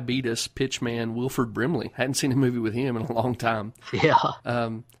pre-diabetes pitchman, Wilford Brimley. Hadn't seen a movie with him in a long time. Yeah.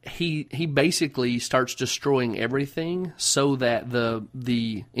 He basically starts destroying everything so that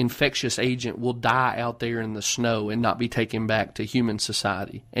the infectious agent will die out there in the snow and not be taken back to human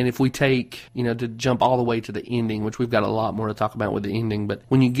society. And if we take, to jump all the way to the ending, which we've got a lot more to talk about with the ending, but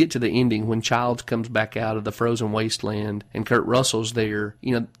when you get to the ending, when Childs comes back out of the frozen wasteland and Kurt Russell's there,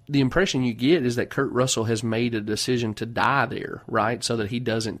 the impression you get is that Kurt Russell has made a decision to die there, right? So that he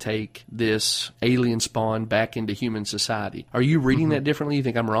doesn't take this alien spawn back into human society. Are you reading that differently? You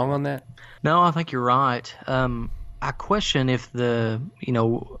think I'm wrong on that? No, I think you're right. I question if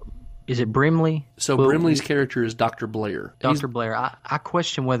is it Brimley? So Brimley's character is Dr. Blair. Dr. Blair. I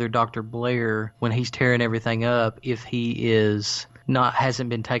question whether Dr. Blair, when he's tearing everything up, if he hasn't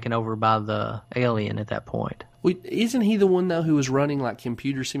been taken over by the alien at that point. Isn't he the one, though, who was running, like,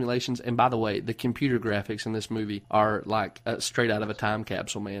 computer simulations? And, by the way, the computer graphics in this movie are, like, straight out of a time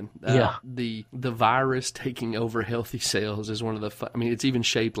capsule, man. Yeah. The virus taking over healthy cells is one of the... it's even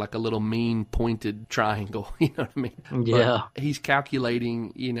shaped like a little mean, pointed triangle. You know what I mean? Yeah. But he's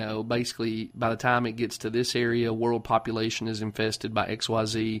calculating, basically, by the time it gets to this area, world population is infested by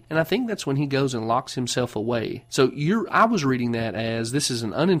XYZ. And I think that's when he goes and locks himself away. So I was reading that as this is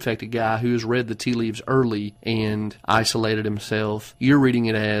an uninfected guy who has read the tea leaves early and isolated himself. You're reading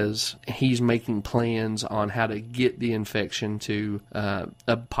it as he's making plans on how to get the infection to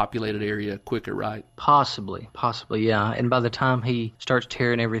a populated area quicker, right? Possibly, yeah. And by the time he starts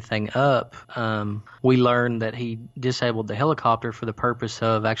tearing everything up, we learn that he disabled the helicopter for the purpose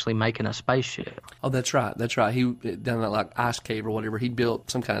of actually making a spaceship. Oh, that's right. He down that like ice cave or whatever. He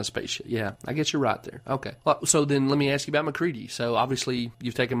built some kind of spaceship. Yeah, I guess you're right there. Okay. Well, so then let me ask you about McCready. So obviously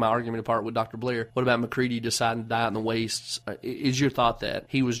you've taken my argument apart with Dr. Blair. What about McCready deciding to die in the wastes? Is your thought that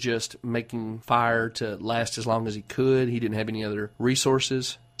he was just making fire to last as long as he could? He didn't have any other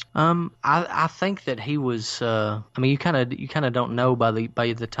resources? I think that he was. You kind of don't know by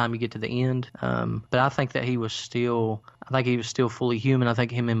the time you get to the end. But I think that he was still. I think he was still fully human. I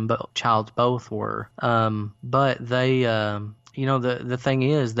think him and Childs both were. But they. The thing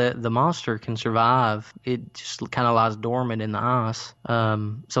is that the monster can survive. It just kind of lies dormant in the ice.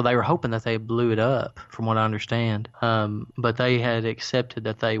 So they were hoping that they blew it up, from what I understand. But they had accepted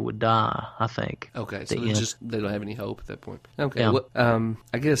that they would die, I think. Okay, so they don't have any hope at that point. Okay, yeah. Well,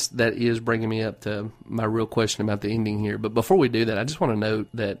 I guess that is bringing me up to my real question about the ending here. But before we do that, I just want to note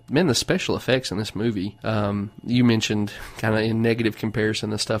that, man, the special effects in this movie, you mentioned kind of in negative comparison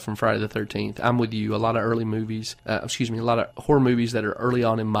the stuff from Friday the 13th. I'm with you. A lot of early movies, a lot of horror movies that are early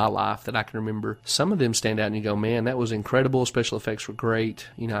on in my life that I can remember, some of them stand out and you go, man, that was incredible. Special effects were great.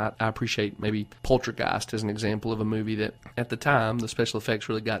 I appreciate maybe Poltergeist as an example of a movie that at the time the special effects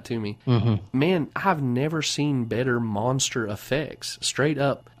really got to me. Mm-hmm. Man, I've never seen better monster effects. Straight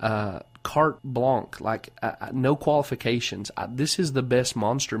up, carte blanche, like no qualifications. This is the best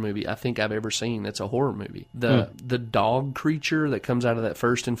monster movie I think I've ever seen. It's a horror movie. The dog creature that comes out of that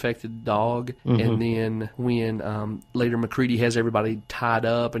first infected dog, and then when later McCready has everybody tied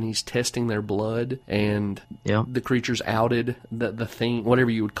up and he's testing their blood, and the creature's outed, the thing,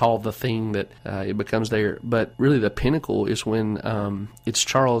 whatever you would call the thing that it becomes there. But really the pinnacle is when it's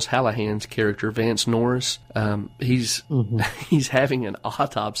Charles Hallahan's character, Vance Norris. He's having an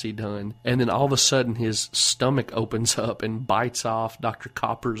autopsy done, and then all of a sudden his stomach opens up and bites off Dr.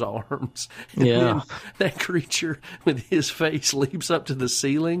 Copper's arms. And then that creature with his face leaps up to the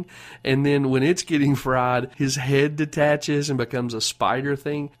ceiling, and then when it's getting fried, his head detaches and becomes a spider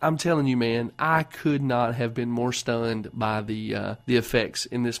thing. I'm telling you, man, I could not have been more stunned by the effects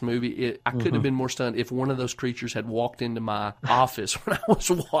in this movie. I couldn't have been more stunned if one of those creatures had walked into my office when I was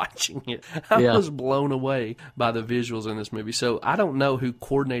watching it. I was blown away by the visuals in this movie. So I don't know who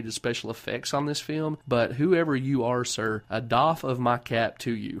coordinated special effects on this film, but whoever you are, sir, a doff of my cap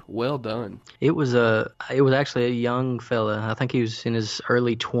to you. Well done. It was actually a young fella. I think he was in his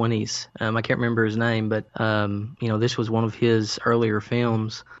early 20s. I can't remember his name, but this was one of his earlier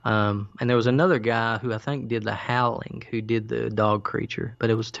films. And there was another guy who I think did The Howling, who did the dog creature. But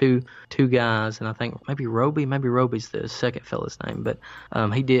it was two guys, and I think maybe Roby's the second fella's name. But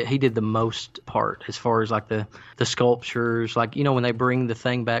he did the most part as far as like the sculptures, like when they bring the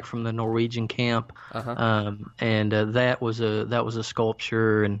thing back from a Norwegian camp, Uh-huh. and that was a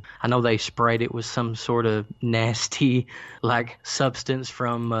sculpture, and I know they sprayed it with some sort of nasty like substance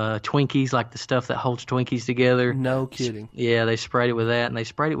from Twinkies, like the stuff that holds Twinkies together. No kidding. Yeah, they sprayed it with that, and they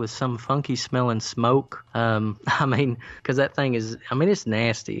sprayed it with some funky smelling smoke. I mean, because that thing is, I mean, it's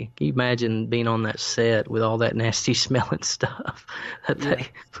nasty. Can you imagine being on that set with all that nasty smelling stuff that they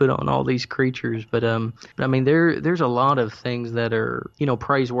put on all these creatures? But I mean, there's a lot of things that are, you know,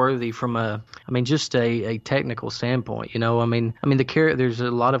 praiseworthy from just a technical standpoint. You know, I mean, there's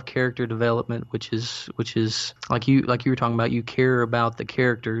a lot of character development, which is like you were talking about. You care about the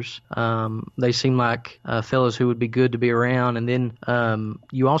characters. They seem like fellows who would be good to be around, and then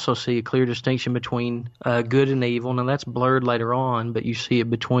you also see a clear distinction between good and evil. Now that's blurred later on, but you see it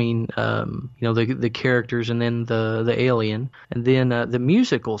between the characters and then the alien. And then the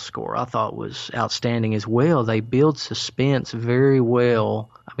musical score I thought was outstanding as well. They build suspense very well.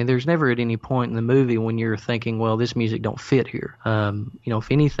 I mean, there's never at any point in the movie when you're thinking, well, this music don't fit here.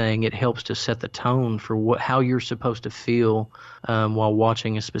 If anything, it helps to set the tone for how you're supposed to feel while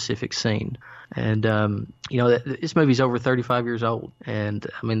watching a specific scene. And this movie's over 35 years old, and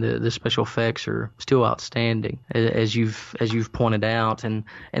I mean the special effects are still outstanding, as you've pointed out, and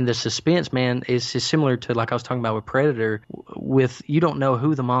the suspense, man, is similar to, like I was talking about with Predator. With, you don't know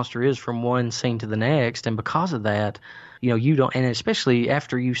who the monster is from one scene to the next, and because of that, you don't, and especially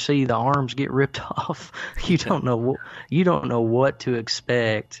after you see the arms get ripped off, you don't know what to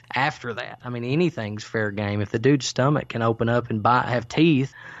expect after that. I mean, anything's fair game. If the dude's stomach can open up and have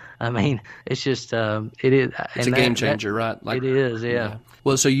teeth, I mean, it's just it is. It's a game changer, right? Like, it is, yeah.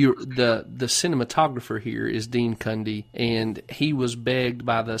 Well, so the cinematographer here is Dean Cundy, and he was begged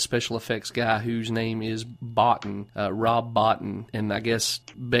by the special effects guy whose name is Botten, Rob Botten, and I guess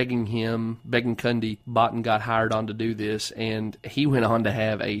begging Cundy, Botten got hired on to do this, and he went on to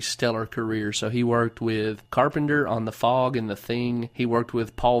have a stellar career. So he worked with Carpenter on The Fog and The Thing. He worked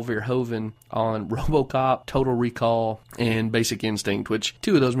with Paul Verhoeven on RoboCop, Total Recall, and Basic Instinct, which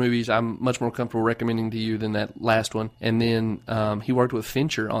two of those movies I'm much more comfortable recommending to you than that last one. And then he worked with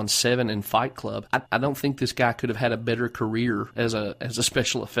Fincher on Seven and Fight Club. I don't think this guy could have had a better career as a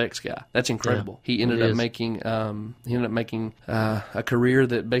special effects guy. That's incredible. Yeah, he ended up making a career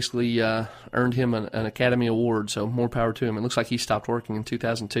that basically earned him an Academy Award. So more power to him. It looks like he stopped working in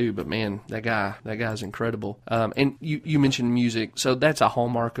 2002, but man, that guy's incredible. And you mentioned music, so that's a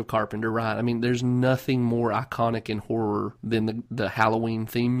hallmark of Carpenter, right? I mean, there's nothing more iconic in horror than the Halloween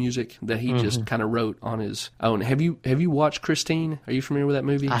theme music that he just kind of wrote on his own. Have you watched Christine? Are you familiar with that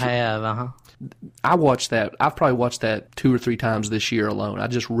movie? I have, I watched that. I've probably watched that 2 or 3 times this year alone. I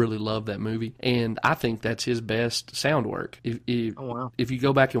just really love that movie, and I think that's his best sound work. If you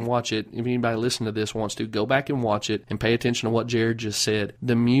go back and watch it, if anybody listening to this wants to, go back and watch it and pay attention to what Jared just said.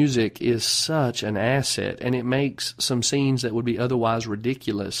 The music is such an asset, and it makes some scenes that would be otherwise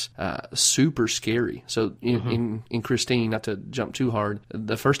ridiculous super scary. So in Christine, not to jump too hard,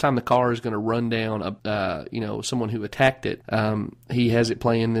 the first time the car is going to run down someone who attacked it, he has it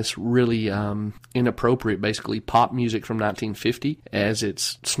playing this really inappropriate, basically pop music from 1950 as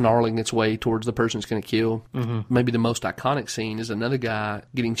it's snarling its way towards the person it's going to kill. Maybe the most iconic scene is another guy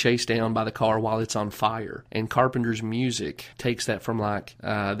getting chased down by the car while it's on fire, and Carpenter's music takes that from like,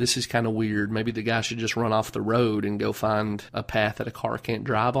 this is kind of weird, maybe the guy should just run off the road and go find a path that a car can't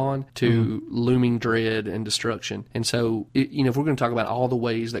drive on, to looming dread and destruction. And so if we're going to talk about all the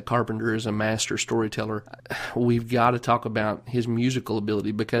ways that Carpenter is a master storyteller, we've got to talk about his musical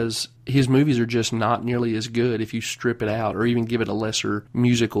ability, because his movies are just not nearly as good if you strip it out or even give it a lesser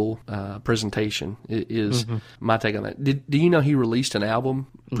musical presentation, is my take on that. Do you know he released an album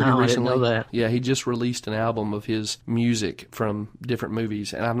pretty recently? I didn't know that. Yeah, he just released an album of his music from different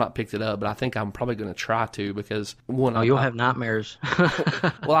movies, and I've not picked it up, but I think I'm probably going to try to, because you'll have nightmares.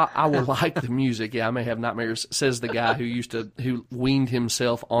 Well, I will like the music. Yeah, I may have nightmares, says the guy who weaned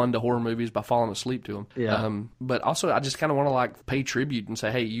himself onto horror movies by falling asleep to them. Yeah. But also, I just kind of want to like pay tribute and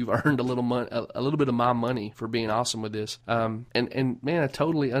say, hey, you've earned a little bit of my money for being awesome with this. And man, a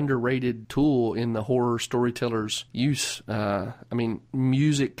totally underrated tool in the horror storyteller's use. I mean,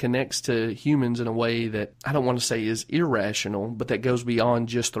 music connects to humans in a way that I don't want to say is irrational, but that goes beyond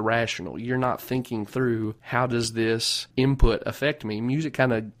just the rational. You're not thinking through, how does this input affect me? Music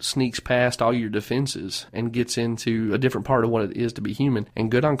kind of sneaks past all your defenses and gets into a different part of what it is to be human.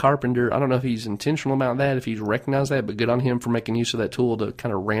 And good on Carpenter. I don't know if he's intentional about that, if he's recognized that, but good on him for making use of that tool to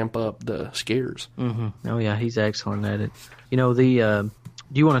kind of ramp up the scares. Oh yeah, he's excellent at it.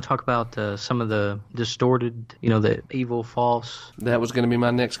 Do you want to talk about some of the distorted, the evil, false? That was going to be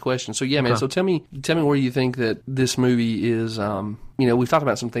my next question. So yeah, man. So tell me where you think that this movie is. We've talked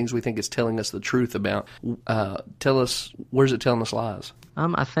about some things we think it's telling us the truth about. Tell us, where's it telling us lies?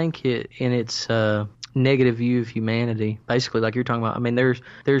 I think in its negative view of humanity, basically, like you're talking about. I mean, there's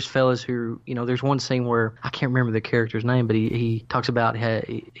fellas who, there's one scene where I can't remember the character's name, but he talks about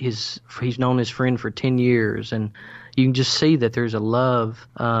he's known his friend for 10 years, and you can just see that there's a love,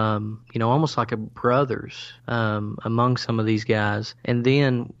 almost like a brothers among some of these guys. And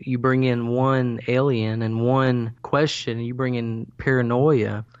then you bring in one alien and one question, and you bring in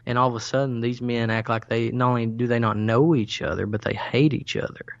paranoia, and all of a sudden these men act like they not only do they not know each other, but they hate each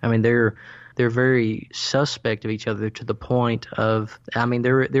other. I mean, they're very suspect of each other to the point of,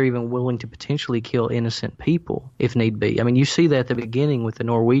 they're even willing to potentially kill innocent people if need be. I mean, you see that at the beginning with the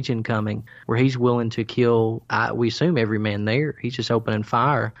Norwegian coming, where he's willing to kill, we assume, every man there. He's just opening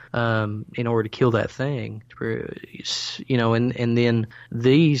fire in order to kill that thing. And then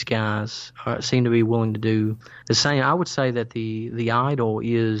these guys seem to be willing to do the same. I would say that the idol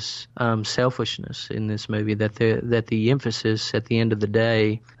is selfishness in this movie, that the emphasis at the end of the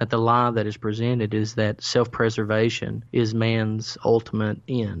day, that the lie that is presented is that self-preservation is man's ultimate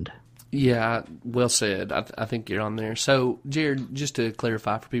end. Yeah, well said. I think you're on there. So, Jared, just to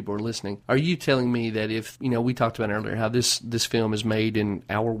clarify for people who are listening, are you telling me that if, we talked about earlier how this film is made in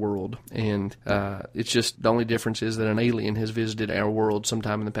our world, and it's just the only difference is that an alien has visited our world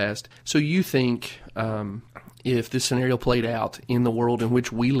sometime in the past. So you think if this scenario played out in the world in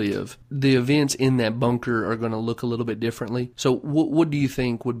which we live, the events in that bunker are going to look a little bit differently. So what do you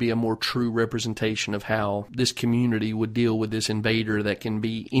think would be a more true representation of how this community would deal with this invader that can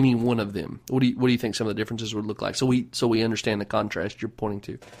be any one of them? What do you think some of the differences would look like? So we understand the contrast you're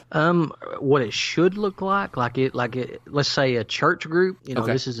pointing to. What it should look like let's say a church group.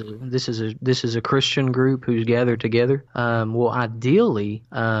 Okay. This is a Christian group who's gathered together. Well, ideally,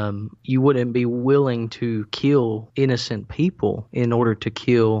 you wouldn't be willing to kill innocent people in order to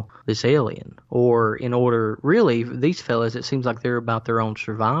kill this alien, or in order, really, these fellas, it seems like they're about their own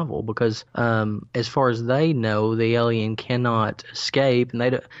survival, because as far as they know, the alien cannot escape,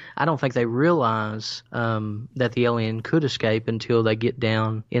 and I don't think they realize that the alien could escape until they get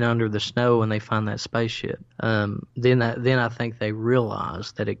down in under the snow and they find that spaceship. Then I think they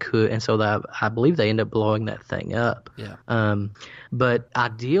realize that it could, and so I believe they end up blowing that thing up. Yeah. But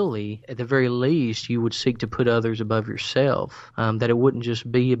ideally, at the very least, you would seek to put others above yourself, that it wouldn't just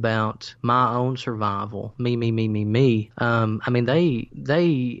be about my own survival, me. You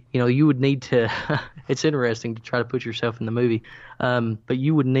would need to, it's interesting to try to put yourself in the movie, but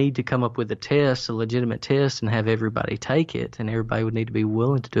you would need to come up with a legitimate test, and have everybody take it, and everybody would need to be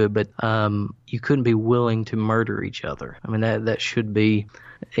willing to do it, but you couldn't be willing to murder each other. I mean, that should be,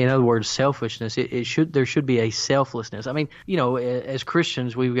 in other words, selfishness. There should be a selflessness. I mean, as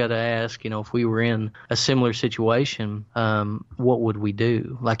Christians, we've got to ask, if we were in a similar situation, what would we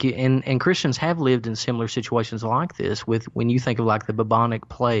do? And Christians have lived in similar situations like this, when you think of like the bubonic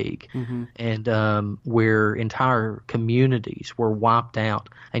plague, mm-hmm. and where entire communities were wiped out,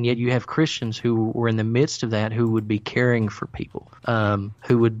 and yet you have Christians who were in the midst of that, who would be caring for people,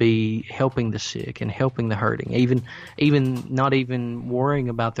 who would be helping the sick and helping the hurting, even not even worrying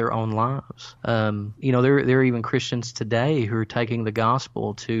about their own lives. There are even Christians today who are taking the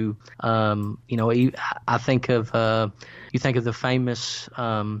gospel to, I think of, you think of the famous,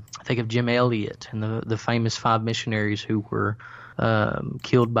 I think of Jim Elliot and the famous 5 missionaries who were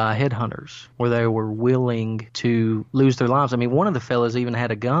killed by headhunters, where they were willing to lose their lives. I mean, one of the fellas even had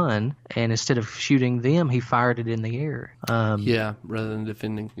a gun, and instead of shooting them, he fired it in the air. Rather than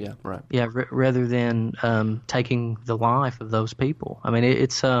defending. Yeah, right. Yeah, rather than taking the life of those people. I mean,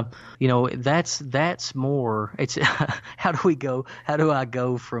 it's that's more. It's how do I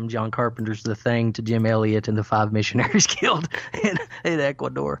go from John Carpenter's The Thing to Jim Elliot and the 5 missionaries killed in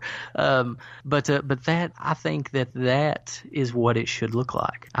Ecuador? But that, I think that is what it should look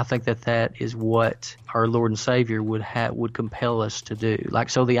like. I think that is what our Lord and Savior would compel us to do.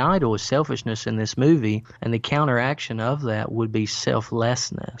 So the idol is selfishness in this movie, and the counteraction of that would be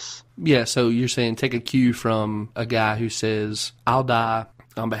selflessness. Yeah, so you're saying take a cue from a guy who says, I'll die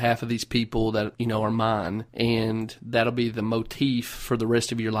on behalf of these people that are mine, and that'll be the motif for the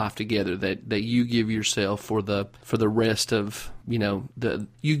rest of your life together, that you give yourself for the rest of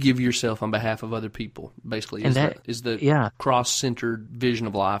you give yourself on behalf of other people, basically, And is the cross-centered vision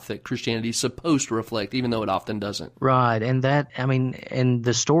of life that Christianity is supposed to reflect, even though it often doesn't. Right, and and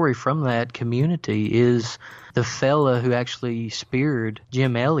the story from that community is the fella who actually speared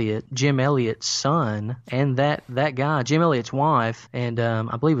Jim Elliott's son, and that guy, Jim Elliott's wife, and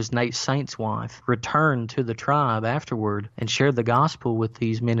I believe it was Nate Saint's wife, returned to the tribe afterward and shared the gospel with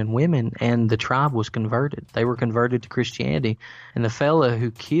these men and women, and the tribe was converted. They were converted to Christianity, and the fella who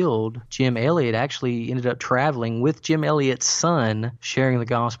killed Jim Elliott actually ended up traveling with Jim Elliott's son, sharing the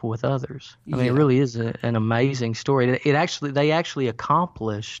gospel with others. I mean, it really is an amazing story. They actually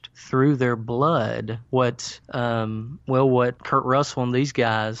accomplished through their blood what Kurt Russell and these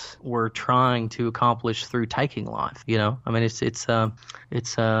guys were trying to accomplish through taking life. I mean,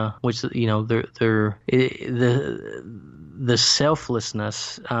 the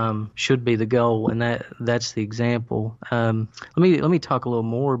selflessness should be the goal, and that's the example. Let me talk a little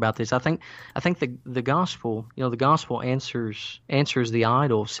more about this. I think the gospel, the gospel answers the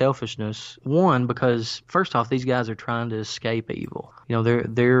idol of selfishness. One, because first off, these guys are trying to escape evil.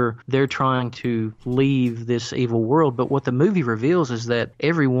 They're trying to leave this evil world. But what the movie reveals is that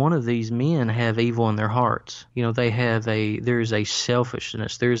every one of these men have evil in their hearts. There's a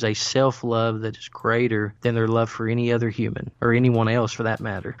selfishness. There's a self-love that is greater than their love for any other human or anyone else for that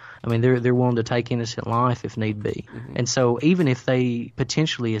matter. I mean, they're willing to take innocent life if need be. Mm-hmm. And so even if they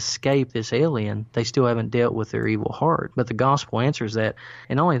potentially escape this alien, they still haven't dealt with their evil heart. But the gospel answers that.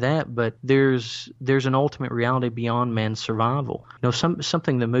 And not only that, but there's an ultimate reality beyond man's survival.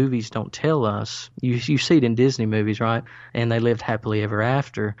 Something the movies don't tell us. You see it in Disney movies, right? And they lived happily ever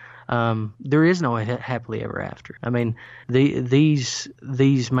after. There is no happily ever after. I mean, these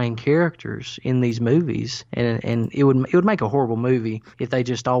main characters in these movies, and it would make a horrible movie if they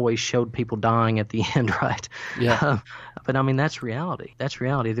just always showed people dying at the end, right? Yeah. But I mean, that's reality. That's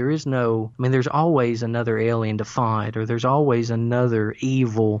reality. There's always another alien to fight, or there's always another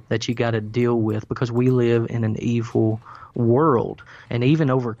evil that you got to deal with, because we live in an evil world. And even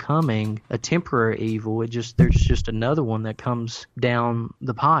overcoming a temporary evil, there's just another one that comes down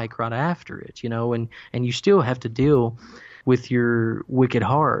the pike right after it, and you still have to deal with your wicked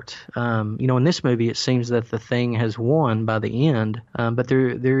heart. In this movie, it seems that the thing has won by the end, but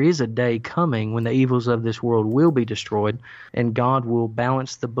there is a day coming when the evils of this world will be destroyed, and God will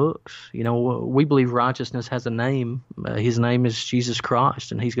balance the books. We believe righteousness has a name. His name is Jesus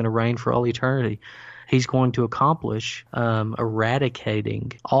Christ, and he's going to reign for all eternity. He's going to accomplish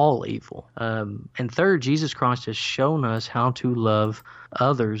eradicating all evil. And third, Jesus Christ has shown us how to love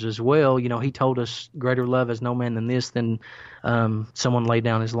others as well. He told us, greater love has no man than this, than someone laid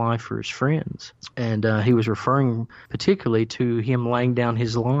down his life for his friends. And he was referring particularly to him laying down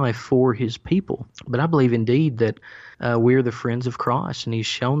his life for his people. But I believe indeed that we're the friends of Christ, and he's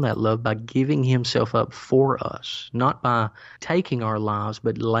shown that love by giving himself up for us, not by taking our lives,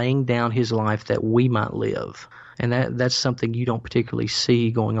 but laying down his life that we might live. And that's something you don't particularly see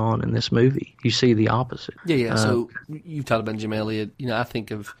going on in this movie. You see the opposite. Yeah. So you've talked about Jim Elliott. I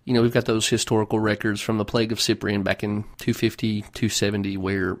think of, we've got those historical records from the plague of Cyprian back in 250, 270,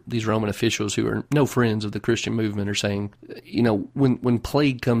 where these Roman officials who are no friends of the Christian movement are saying, when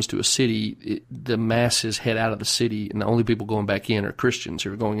plague comes to a city, the masses head out of the city, and the only people going back in are Christians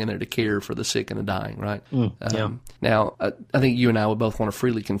who are going in there to care for the sick and the dying, right? Yeah. Now, I think you and I would both want to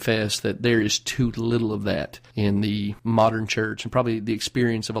freely confess that there is too little of that in the modern church, and probably the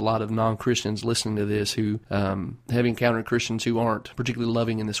experience of a lot of non-Christians listening to this who have encountered Christians who aren't particularly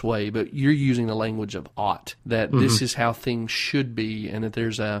loving in this way. But you're using the language of ought, that this is how things should be, and that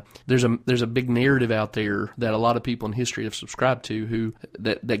there's a big narrative out there that a lot of people in history have subscribed to, who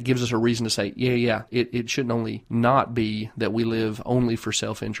that gives us a reason to say, it shouldn't only not be that we live only for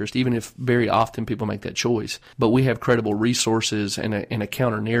self-interest, even if very often people make that choice. But we have credible resources and a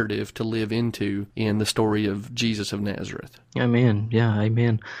counter narrative to live into in the story of Jesus of Nazareth. Amen. Yeah,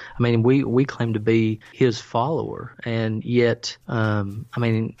 amen. I mean, we claim to be his follower, and yet,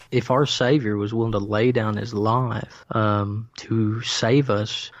 if our Savior was willing to lay down his life to save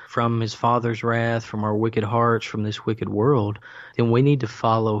us from his Father's wrath, from our wicked hearts, from this wicked world, then we need to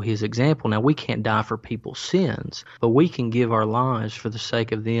follow his example. Now, we can't die for people's sins, but we can give our lives for the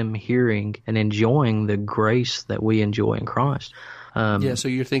sake of them hearing and enjoying the grace that we enjoy in Christ. So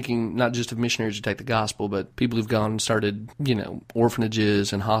you're thinking not just of missionaries who take the gospel, but people who've gone and started,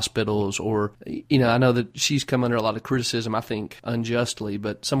 orphanages and hospitals, or, I know that she's come under a lot of criticism, I think unjustly,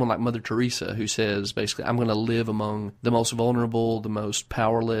 but someone like Mother Teresa, who says basically, I'm going to live among the most vulnerable, the most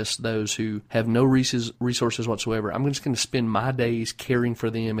powerless, those who have no resources whatsoever. I'm just going to spend my days caring for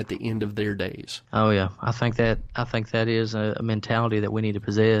them at the end of their days. Oh yeah, I think that is a mentality that we need to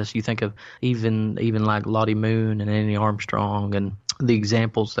possess. You think of even like Lottie Moon and Annie Armstrong and the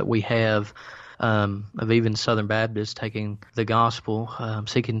examples that we have of even Southern Baptists taking the gospel,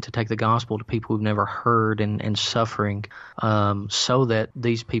 seeking to take the gospel to people who've never heard and suffering, so that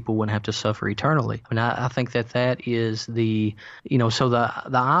these people wouldn't have to suffer eternally. I mean, I think that is the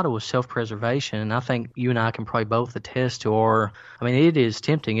idol of self-preservation, and I think you and I can probably both attest to, it is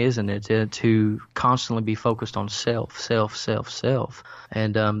tempting, isn't it, to constantly be focused on self.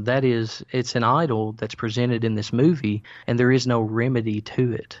 And it's an idol that's presented in this movie, and there is no remedy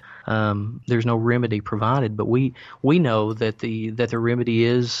to it. There's no remedy provided, but we know that the remedy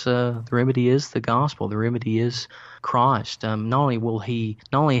is the gospel. The remedy is Christ. Not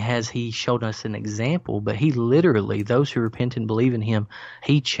only has he shown us an example, but he literally, those who repent and believe in him,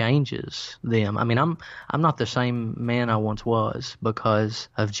 he changes them. I mean, I'm not the same man I once was because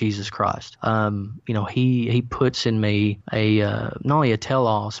of Jesus Christ. He puts in me not only a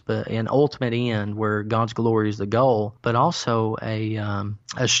telos, but an ultimate end where God's glory is the goal, but also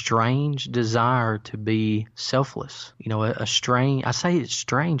a strange desire to be selfless. I say it's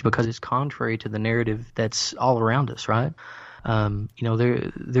strange because it's contrary to the narrative that's all around us, right?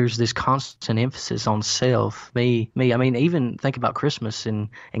 There's this constant emphasis on self, me. I mean, even think about Christmas and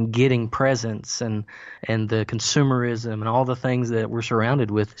getting presents and the consumerism and all the things that we're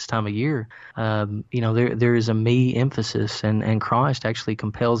surrounded with this time of year. There is a me emphasis, and Christ actually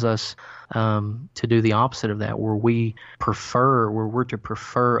compels us to do the opposite of that, where we're to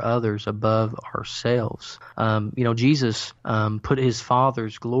prefer others above ourselves. Jesus put his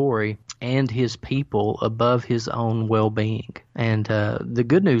Father's glory and his people above his own well-being. And the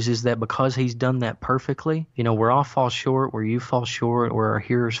good news is that because he's done that perfectly, where I fall short, where you fall short, where our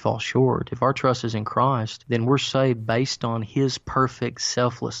hearers fall short, if our trust is in Christ, then we're saved based on his perfect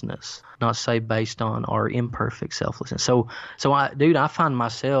selflessness, not saved based on our imperfect selflessness. So I find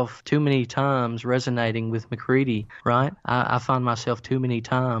myself too many times resonating with McCready, right? I find myself too many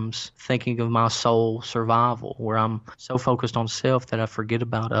times thinking of my soul survival, where I'm so focused on self that I forget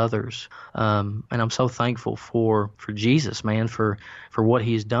about others. And I'm so thankful for Jesus, man, for what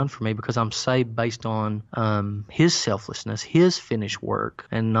he has done for me, because I'm saved based on his selflessness, his finished work,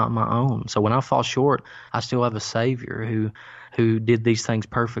 and not my own. So when I fall short, I still have a Savior who did these things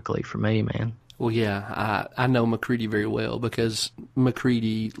perfectly for me, man. Well, yeah, I know McCready very well, because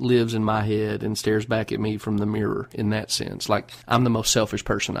McCready lives in my head and stares back at me from the mirror in that sense. Like, I'm the most selfish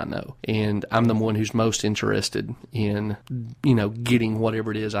person I know, and I'm the one who's most interested in, getting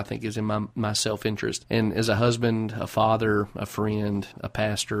whatever it is I think is in my self-interest. And as a husband, a father, a friend, a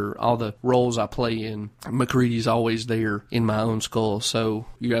pastor, all the roles I play in, McCready's always there in my own skull. So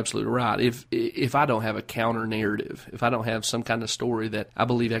you're absolutely right. If I don't have a counter narrative, if I don't have some kind of story that I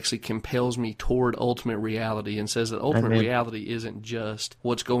believe actually compels me toward ultimate reality and says that ultimate reality isn't just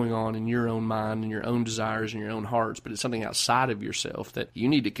what's going on in your own mind and your own desires and your own hearts, but it's something outside of yourself that you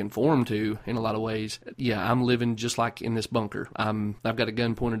need to conform to in a lot of ways. Yeah, I'm living just like in this bunker. I've got a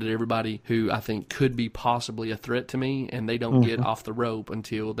gun pointed at everybody who I think could be possibly a threat to me, and they don't get off the rope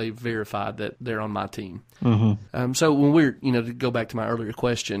until they've verified that they're on my team. So when we're, to go back to my earlier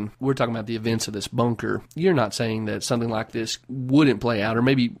question, we're talking about the events of this bunker. You're not saying that something like this wouldn't play out, or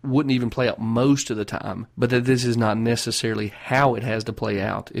maybe wouldn't even play out most of the time, but that this is not necessarily how it has to play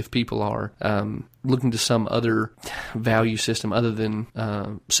out if people are looking to some other value system other than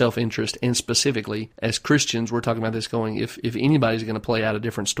self-interest. And specifically, as Christians, we're talking about this going, if anybody's going to play out a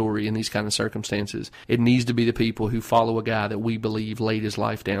different story in these kind of circumstances, it needs to be the people who follow a guy that we believe laid his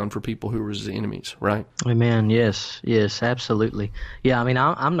life down for people who were his enemies, right? Amen. Yes, absolutely. Yeah, I mean,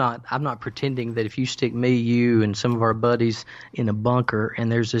 I'm not pretending that if you stick me, you, and some of our buddies in a bunker,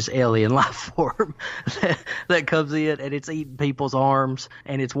 and there's this alien life form that comes in, and it's eating people's arms,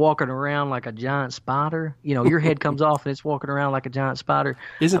 and it's walking around like a giant spider. Your head comes off, and it's walking around like a giant spider.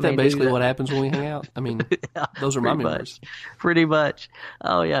 Isn't that basically what happens when we hang out? I mean, yeah, those are my memories. Pretty much.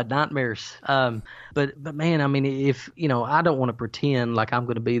 Oh yeah, nightmares. But man, I mean, if I don't want to pretend like I'm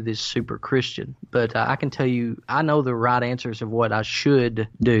going to be this super Christian, but I can tell you, I know the right answers of what I should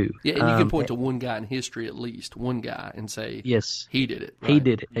do. Yeah, and you can point to one guy in history, at least one guy, and say, yes, he did it. Right? He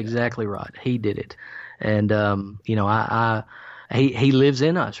did it. Yeah. Exactly right. He did it. And he lives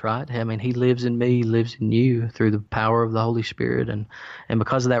in us, right? I mean, he lives in me, he lives in you through the power of the Holy Spirit, and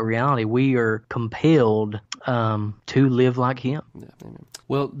because of that reality, we are compelled to live like him. Yeah, amen.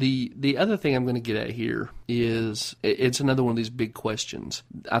 Well, the other thing I'm going to get at here is it's another one of these big questions.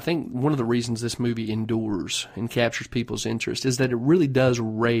 I think one of the reasons this movie endures and captures people's interest is that it really does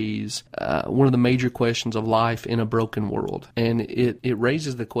raise one of the major questions of life in a broken world. And it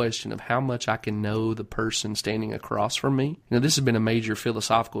raises the question of how much I can know the person standing across from me. You know, this has been a major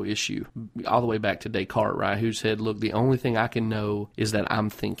philosophical issue all the way back to Descartes, right? Who said, look, the only thing I can know is that I'm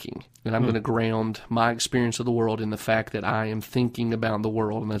thinking. And I'm going to ground my experience of the world in the fact that I am thinking about the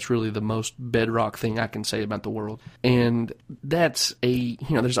world, and that's really the most bedrock thing I can say about the world. And that's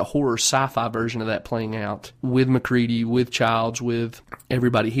there's a horror sci-fi version of that playing out with McCready, with Childs, with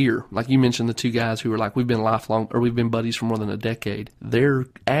everybody here. Like you mentioned, the two guys who are like, we've been buddies for more than a decade. They're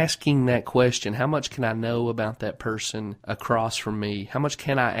asking that question, how much can I know about that person across from me? How much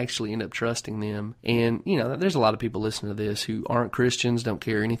can I actually end up trusting them? And, there's a lot of people listening to this who aren't Christians, don't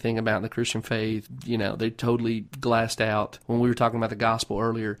care anything about the Christian faith. They totally glassed out when we were talking about the gospel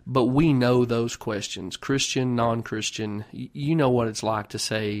earlier. But we know those questions, Christian, non-Christian. You know what it's like to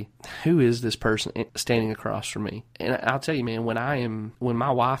say, who is this person standing across from me? And I'll tell you, man, when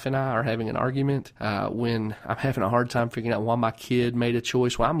my wife and I are having an argument, when I'm having a hard time figuring out why my kid made a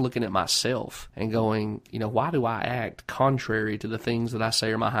choice, well, I'm looking at myself and going, why do I act contrary to the things that I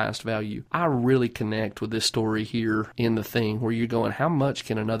say are my highest value? I really connect with this story here in The Thing, where you're going, how much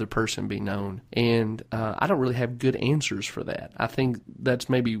can another person be known? And I don't really have good answers for that. I think that's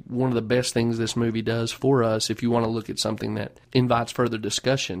maybe one of the best things this movie does for us. If you want to look at something that invites further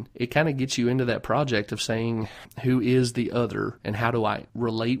discussion, it kind of gets you into that project of saying, who is the other and how do I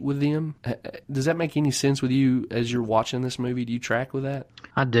relate with them? Does that make any sense with you as you're watching this movie? Do you track with that?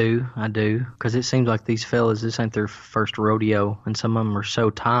 I do, because it seems like these fellas, this ain't their first rodeo, and some of them are so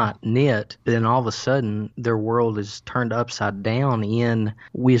tight-knit, but then all of a sudden, their world is turned upside down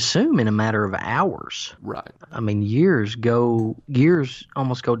we assume in a matter of hours. Right. I mean, years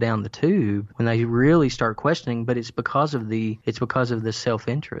almost go down the tube when they really start questioning, but it's because of the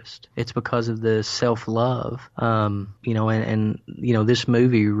self-interest. It's because of the self-love. This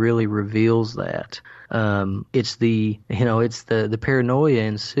movie really reveals that. It's the paranoia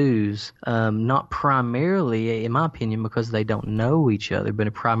ensues, not primarily, in my opinion, because they don't know each other,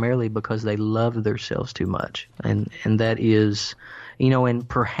 but primarily because they love themselves too much. And that is, and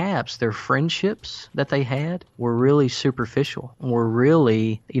perhaps their friendships that they had were really superficial, were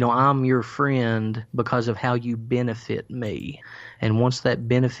really, I'm your friend because of how you benefit me. And once that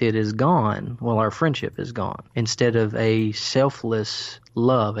benefit is gone, well, our friendship is gone. Instead of a selfless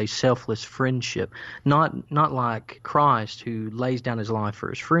love, a selfless friendship, not like Christ who lays down his life for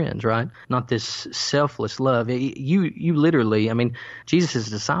his friends, right? Not this selfless love. You literally, I mean, Jesus'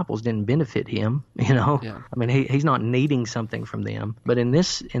 disciples didn't benefit him, Yeah. I mean, he's not needing something from them. But in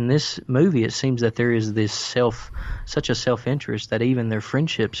this movie, it seems that there is this such a self-interest that even their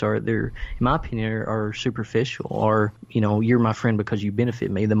friendships in my opinion, are superficial. Or, you're my friend because you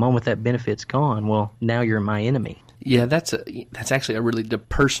benefit me. The moment that benefit's gone, well, now you're my enemy. Yeah, that's actually a really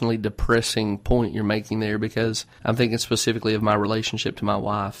personally depressing point you're making there, because I'm thinking specifically of my relationship to my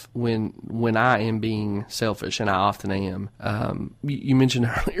wife. When I am being selfish, and I often am, you mentioned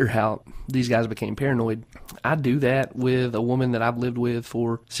earlier how these guys became paranoid. I do that with a woman that I've lived with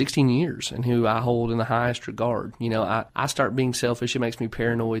for 16 years and who I hold in the highest regard. I start being selfish. It makes me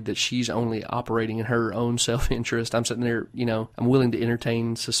paranoid that she's only operating in her own self-interest. I'm sitting there, I'm willing to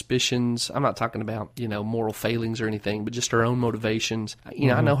entertain suspicions. I'm not talking about, moral failings or anything, but just her own motivations.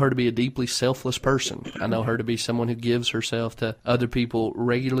 I know her to be a deeply selfless person. I know her to be someone who gives herself to other people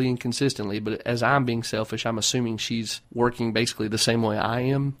regularly and consistently, but as I'm being selfish, I'm assuming she's working basically the same way I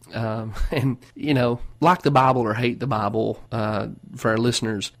am. And, like the Bible or hate the Bible, for our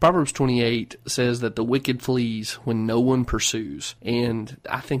listeners, Proverbs 28 says that the wicked flees when no one pursues. And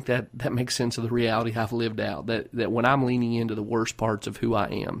I think that makes sense of the reality I've lived out, that when I'm leaning into the worst parts of who I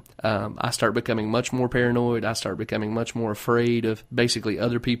am, I start becoming much more paranoid. I start becoming much more afraid of basically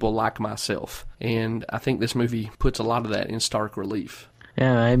other people like myself. And I think this movie puts a lot of that in stark relief.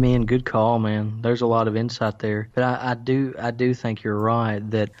 Yeah, I mean, good call, man. There's a lot of insight there, but I do think you're right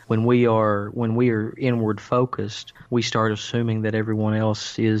that when we are inward focused, we start assuming that everyone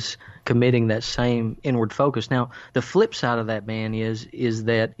else is committing that same inward focus. Now, the flip side of that, man, is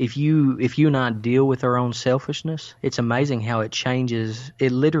that if you and I deal with our own selfishness, it's amazing how it changes.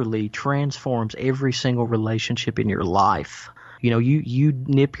 It literally transforms every single relationship in your life. you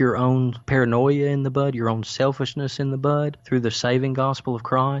nip your own paranoia in the bud, your own selfishness in the bud through the saving gospel of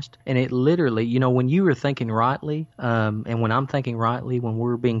Christ. And it literally, when you are thinking rightly, and when I'm thinking rightly, when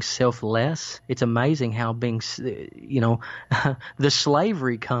we're being selfless, it's amazing how the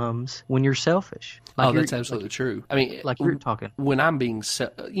slavery comes when you're selfish. That's absolutely true. I mean, like you're talking. When I'm being,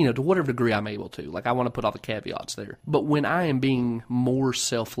 to whatever degree I'm able to, like I want to put all the caveats there. But when I am being more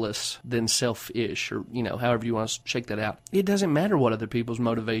selfless than selfish, or, however you want to shake that out, it doesn't matter what other people's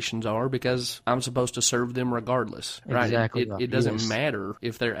motivations are because I'm supposed to serve them regardless, right? Exactly. It doesn't matter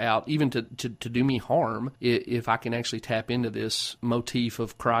if they're out, even to do me harm, if I can actually tap into this motif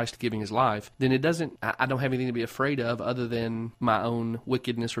of Christ giving his life, then it doesn't, I don't have anything to be afraid of other than my own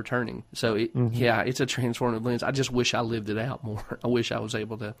wickedness returning. So, it's a transformative lens. I just wish I lived it out more. I wish I was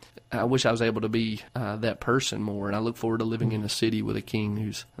able to be that person more, and I look forward to living in a city with a king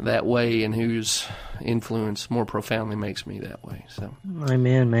who's that way and whose influence more profoundly makes me that way. So,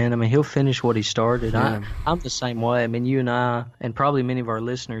 amen, man. I mean, he'll finish what he started. Yeah. I'm the same way. I mean, you and I, and probably many of our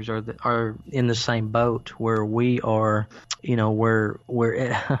listeners are in the same boat where we are.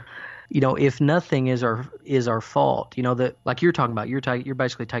 If nothing is our fault, that, like you're talking about, you're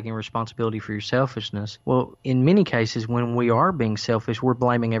basically taking responsibility for your selfishness. Well, in many cases, when we are being selfish, we're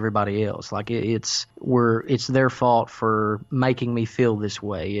blaming everybody else. Like it's their fault for making me feel this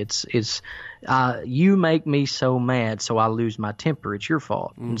way. It's you make me so mad, so I lose my temper. It's your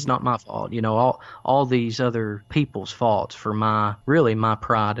fault. Mm-hmm. It's not my fault. All these other people's faults for my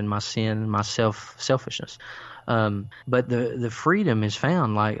pride and my sin and my selfishness. But the freedom is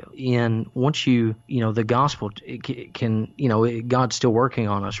found once the gospel can, God's still working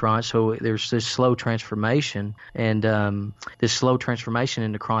on us, right? So there's this slow transformation and this slow transformation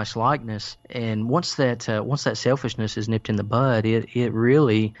into Christ likeness. And once that selfishness is nipped in the bud, it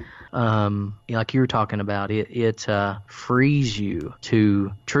really, like you were talking about, it frees you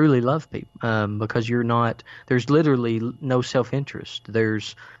to truly love people, because there's literally no self-interest.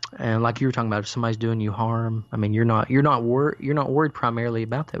 And like you were talking about, if somebody's doing you harm, I mean, you're not worried primarily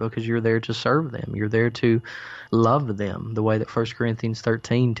about that because you're there to serve them. You're there to love them the way that 1 Corinthians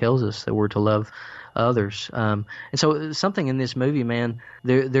 13 tells us that we're to love others. And so something in this movie, man,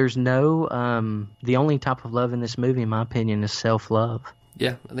 there's no the only type of love in this movie, in my opinion, is self-love.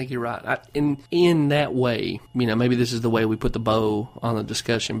 Yeah, I think you're right. In that way, maybe this is the way we put the bow on the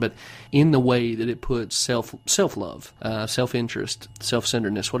discussion, but in the way that it puts self-love, self-interest,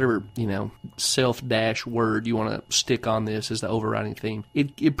 self-centeredness, whatever, self-dash word you want to stick on this as the overriding theme,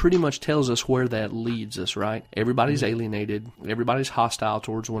 it pretty much tells us where that leads us, right? Everybody's alienated. Everybody's hostile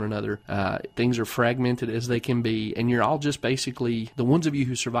towards one another. Things are fragmented as they can be, and you're all just basically, the ones of you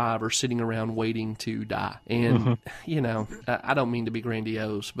who survive are sitting around waiting to die. And, I don't mean to be grandiose,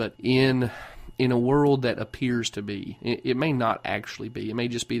 but in a world that appears to be, it may not actually be, it may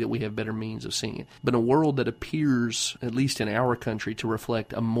just be that we have better means of seeing it, but a world that appears, at least in our country, to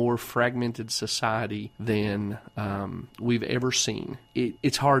reflect a more fragmented society than we've ever seen,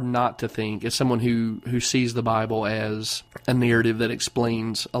 it's hard not to think, as someone who sees the Bible as a narrative that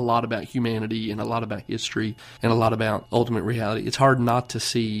explains a lot about humanity and a lot about history and a lot about ultimate reality, it's hard not to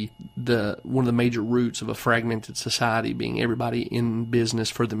see one of the major roots of a fragmented society being everybody in business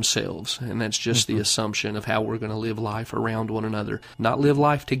for themselves, and that's just the assumption of how we're going to live life around one another. Not live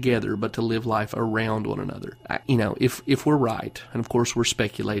life together, but to live life around one another. If we're right, and of course we're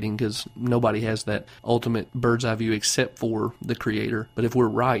speculating because nobody has that ultimate bird's eye view except for the Creator, but if we're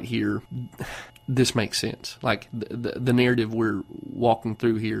right here, this makes sense. Like the narrative we're walking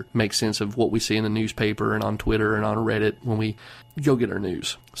through here makes sense of what we see in the newspaper and on Twitter and on Reddit when we go get our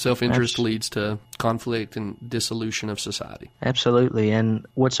news. Self-interest leads to conflict and dissolution of society. Absolutely. And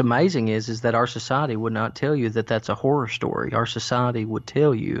what's amazing is that our society would not tell you that that's a horror story. Our society would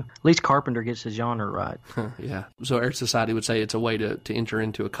tell you, at least Carpenter gets the genre right. Yeah. So our society would say it's a way to enter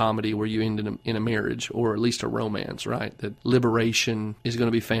into a comedy where you end in a marriage, or at least a romance, right? That liberation is going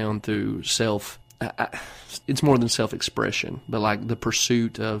to be found through it's more than self-expression, but like the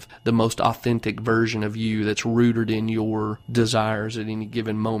pursuit of the most authentic version of you that's rooted in your desires at any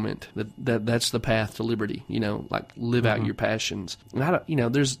given moment. That's the path to liberty, like live out your passions. And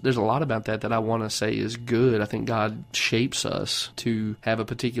there's a lot about that I want to say is good. I think God shapes us to have a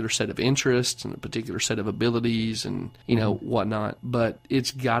particular set of interests and a particular set of abilities and, whatnot, but it's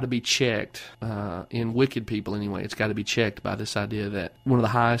got to be checked, in wicked people anyway, it's got to be checked by this idea that one of the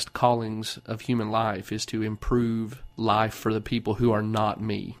highest callings of human life is to improve life for the people who are not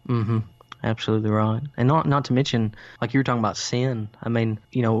me. Mm-hmm. Absolutely right. And not to mention, like you were talking about sin. I mean,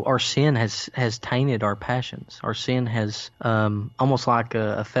 our sin has tainted our passions. Our sin has, almost like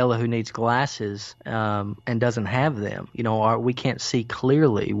a fella who needs glasses and doesn't have them. We can't see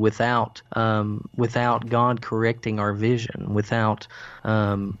clearly without God correcting our vision, without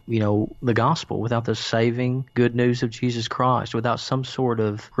the gospel, without the saving good news of Jesus Christ, without some sort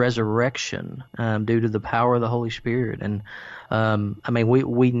of resurrection due to the power of the Holy Spirit. And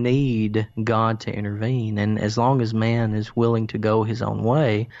we need God to intervene, and as long as man is willing to go his own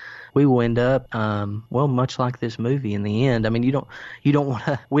way, we will end up, much like this movie in the end. I mean, we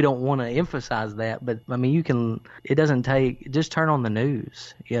don't want to emphasize that, but I mean, it doesn't take, just turn on the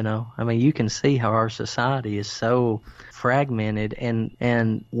news, I mean, you can see how our society is so fragmented,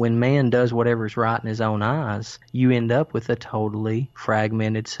 and when man does whatever is right in his own eyes, you end up with a totally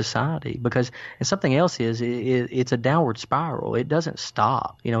fragmented society. And something else is, it's a downward spiral. It doesn't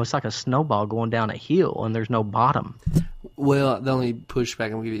stop. It's like a snowball going down a hill, and there's no bottom. Well, the only pushback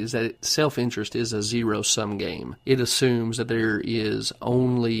I'm going to give you is that self-interest is a zero-sum game. It assumes that there is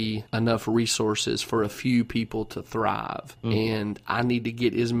only enough resources for a few people to thrive, and I need to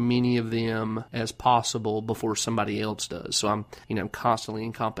get as many of them as possible before somebody else does. So I'm, constantly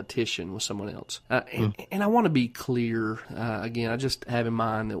in competition with someone else. And I want to be clear, again, I just have in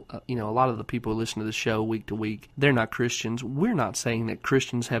mind that, a lot of the people who listen to the show week to week, they're not Christians. We're not saying that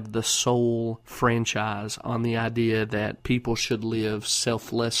Christians have the sole franchise on the idea that people should live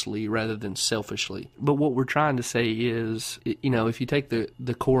selflessly rather than selfishly. But what we're trying to say is, if you take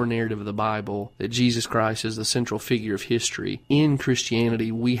the core narrative of the Bible, that Jesus Christ is the central figure of history, in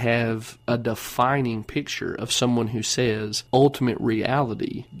Christianity we have a defining picture of someone who says ultimate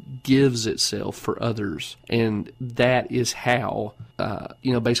reality gives itself for others, and that is how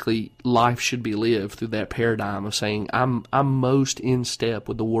basically life should be lived, through that paradigm of saying I'm most in step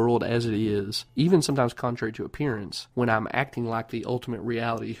with the world as it is, even sometimes contrary to appearance, when I'm acting like the ultimate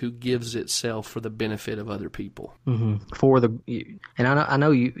reality who gives itself for the benefit of other people. Mm-hmm. And I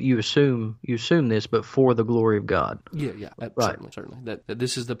know you assume this, but for the glory of God. Yeah, right. Certainly. That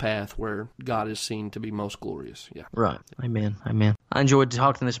this is the path where God is seen to be most glorious. Yeah. Right. Amen. I enjoyed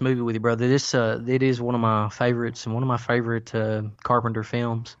talking this movie with you, brother. It is one of my favorites, and one of my favorite Carpenter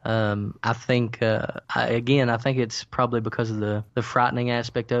films. I think it's probably because of the frightening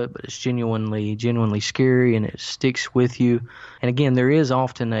aspect of it, but it's genuinely scary, and it sticks with you. And again, there is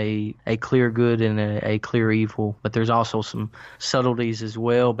often a clear good and a clear evil, but there's also some subtleties as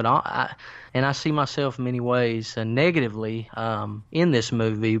well. But I see myself in many ways negatively in this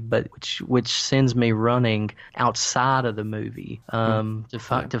movie, but which sends me running outside of the movie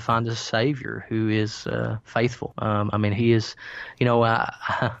to find a Savior who is faithful. He is,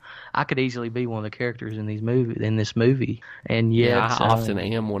 I could easily be one of the characters in this movie, and yet I often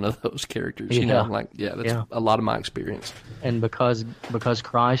am one of those characters. That's a lot of my experience. And because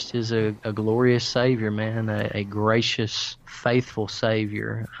Christ is a glorious Savior, man, a gracious, faithful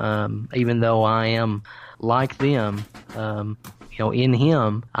Savior. Even though I am like them, in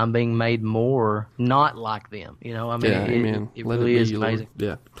Him, I'm being made more not like them. Amen. It really is amazing.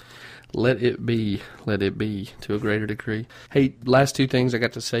 Yeah. Let it be to a greater degree. Hey, last two things I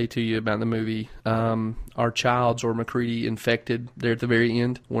got to say to you about the movie. Are Childs or McCready infected there at the very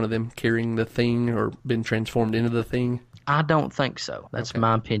end? One of them carrying the thing or been transformed into the thing? I don't think so. That's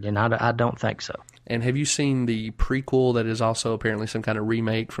my opinion. I don't think so. And have you seen the prequel that is also apparently some kind of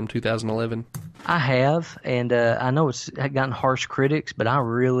remake from 2011? I have, and I know it's gotten harsh critics, but I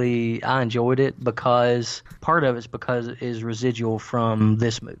enjoyed it because part of it's because it is residual from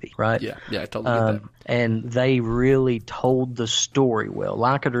this movie, right? Yeah, I totally get that. And they really told the story well.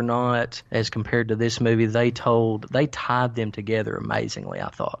 Like it or not, as compared to this movie, they tied them together amazingly, I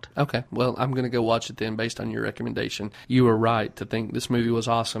thought. Okay, well, I'm going to go watch it then based on your recommendation. You were right to think this movie was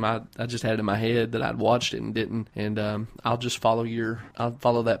awesome. I just had it in my head that I'd watched it and didn't, and I'll just follow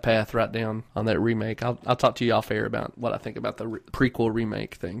that path right down on that remake. I'll talk to you off air about what I think about the prequel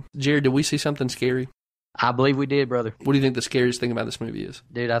remake thing. Jared, did we see something scary? I believe we did, brother. What do you think the scariest thing about this movie is?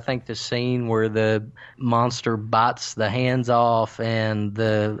 Dude, I think the scene where the monster bites the hands off and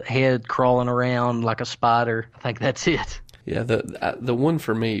the head crawling around like a spider, I think that's it. Yeah, the one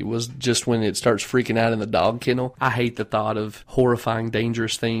for me was just when it starts freaking out in the dog kennel. I hate the thought of horrifying,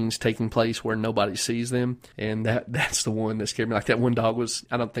 dangerous things taking place where nobody sees them, and that's the one that scared me. Like that one dog was,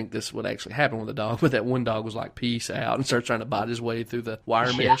 I don't think this would actually happen with a dog, but that one dog was like, peace out, and starts trying to bite his way through the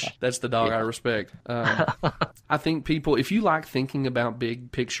wire mesh. That's the dog I respect. I think people, if you like thinking about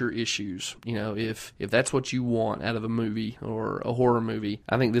big picture issues, if that's what you want out of a movie or a horror movie,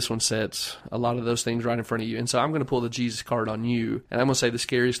 I think this one sets a lot of those things right in front of you. And so I'm going to pull the Jesus card on you. And I'm going to say the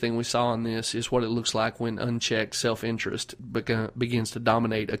scariest thing we saw in this is what it looks like when unchecked self-interest begins to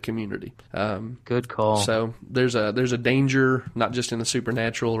dominate a community. Good call. So there's a danger, not just in the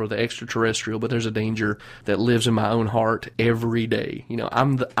supernatural or the extraterrestrial, but there's a danger that lives in my own heart every day. You know,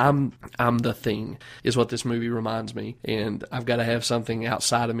 I'm the thing is what this movie reminds me, and I've got to have something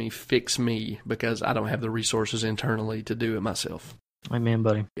outside of me fix me because I don't have the resources internally to do it myself. Amen,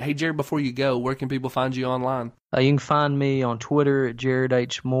 buddy. Hey, Jared, before you go, where can people find you online? You can find me on Twitter at Jared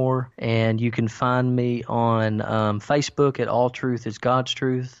H. Moore, and you can find me on Facebook at All Truth is God's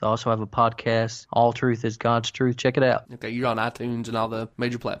Truth. I also have a podcast, All Truth is God's Truth. Check it out. Okay, you're on iTunes and all the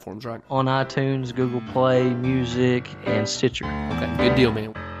major platforms, right? On iTunes, Google Play, Music, and Stitcher. Okay, good deal,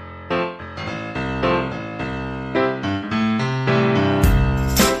 man.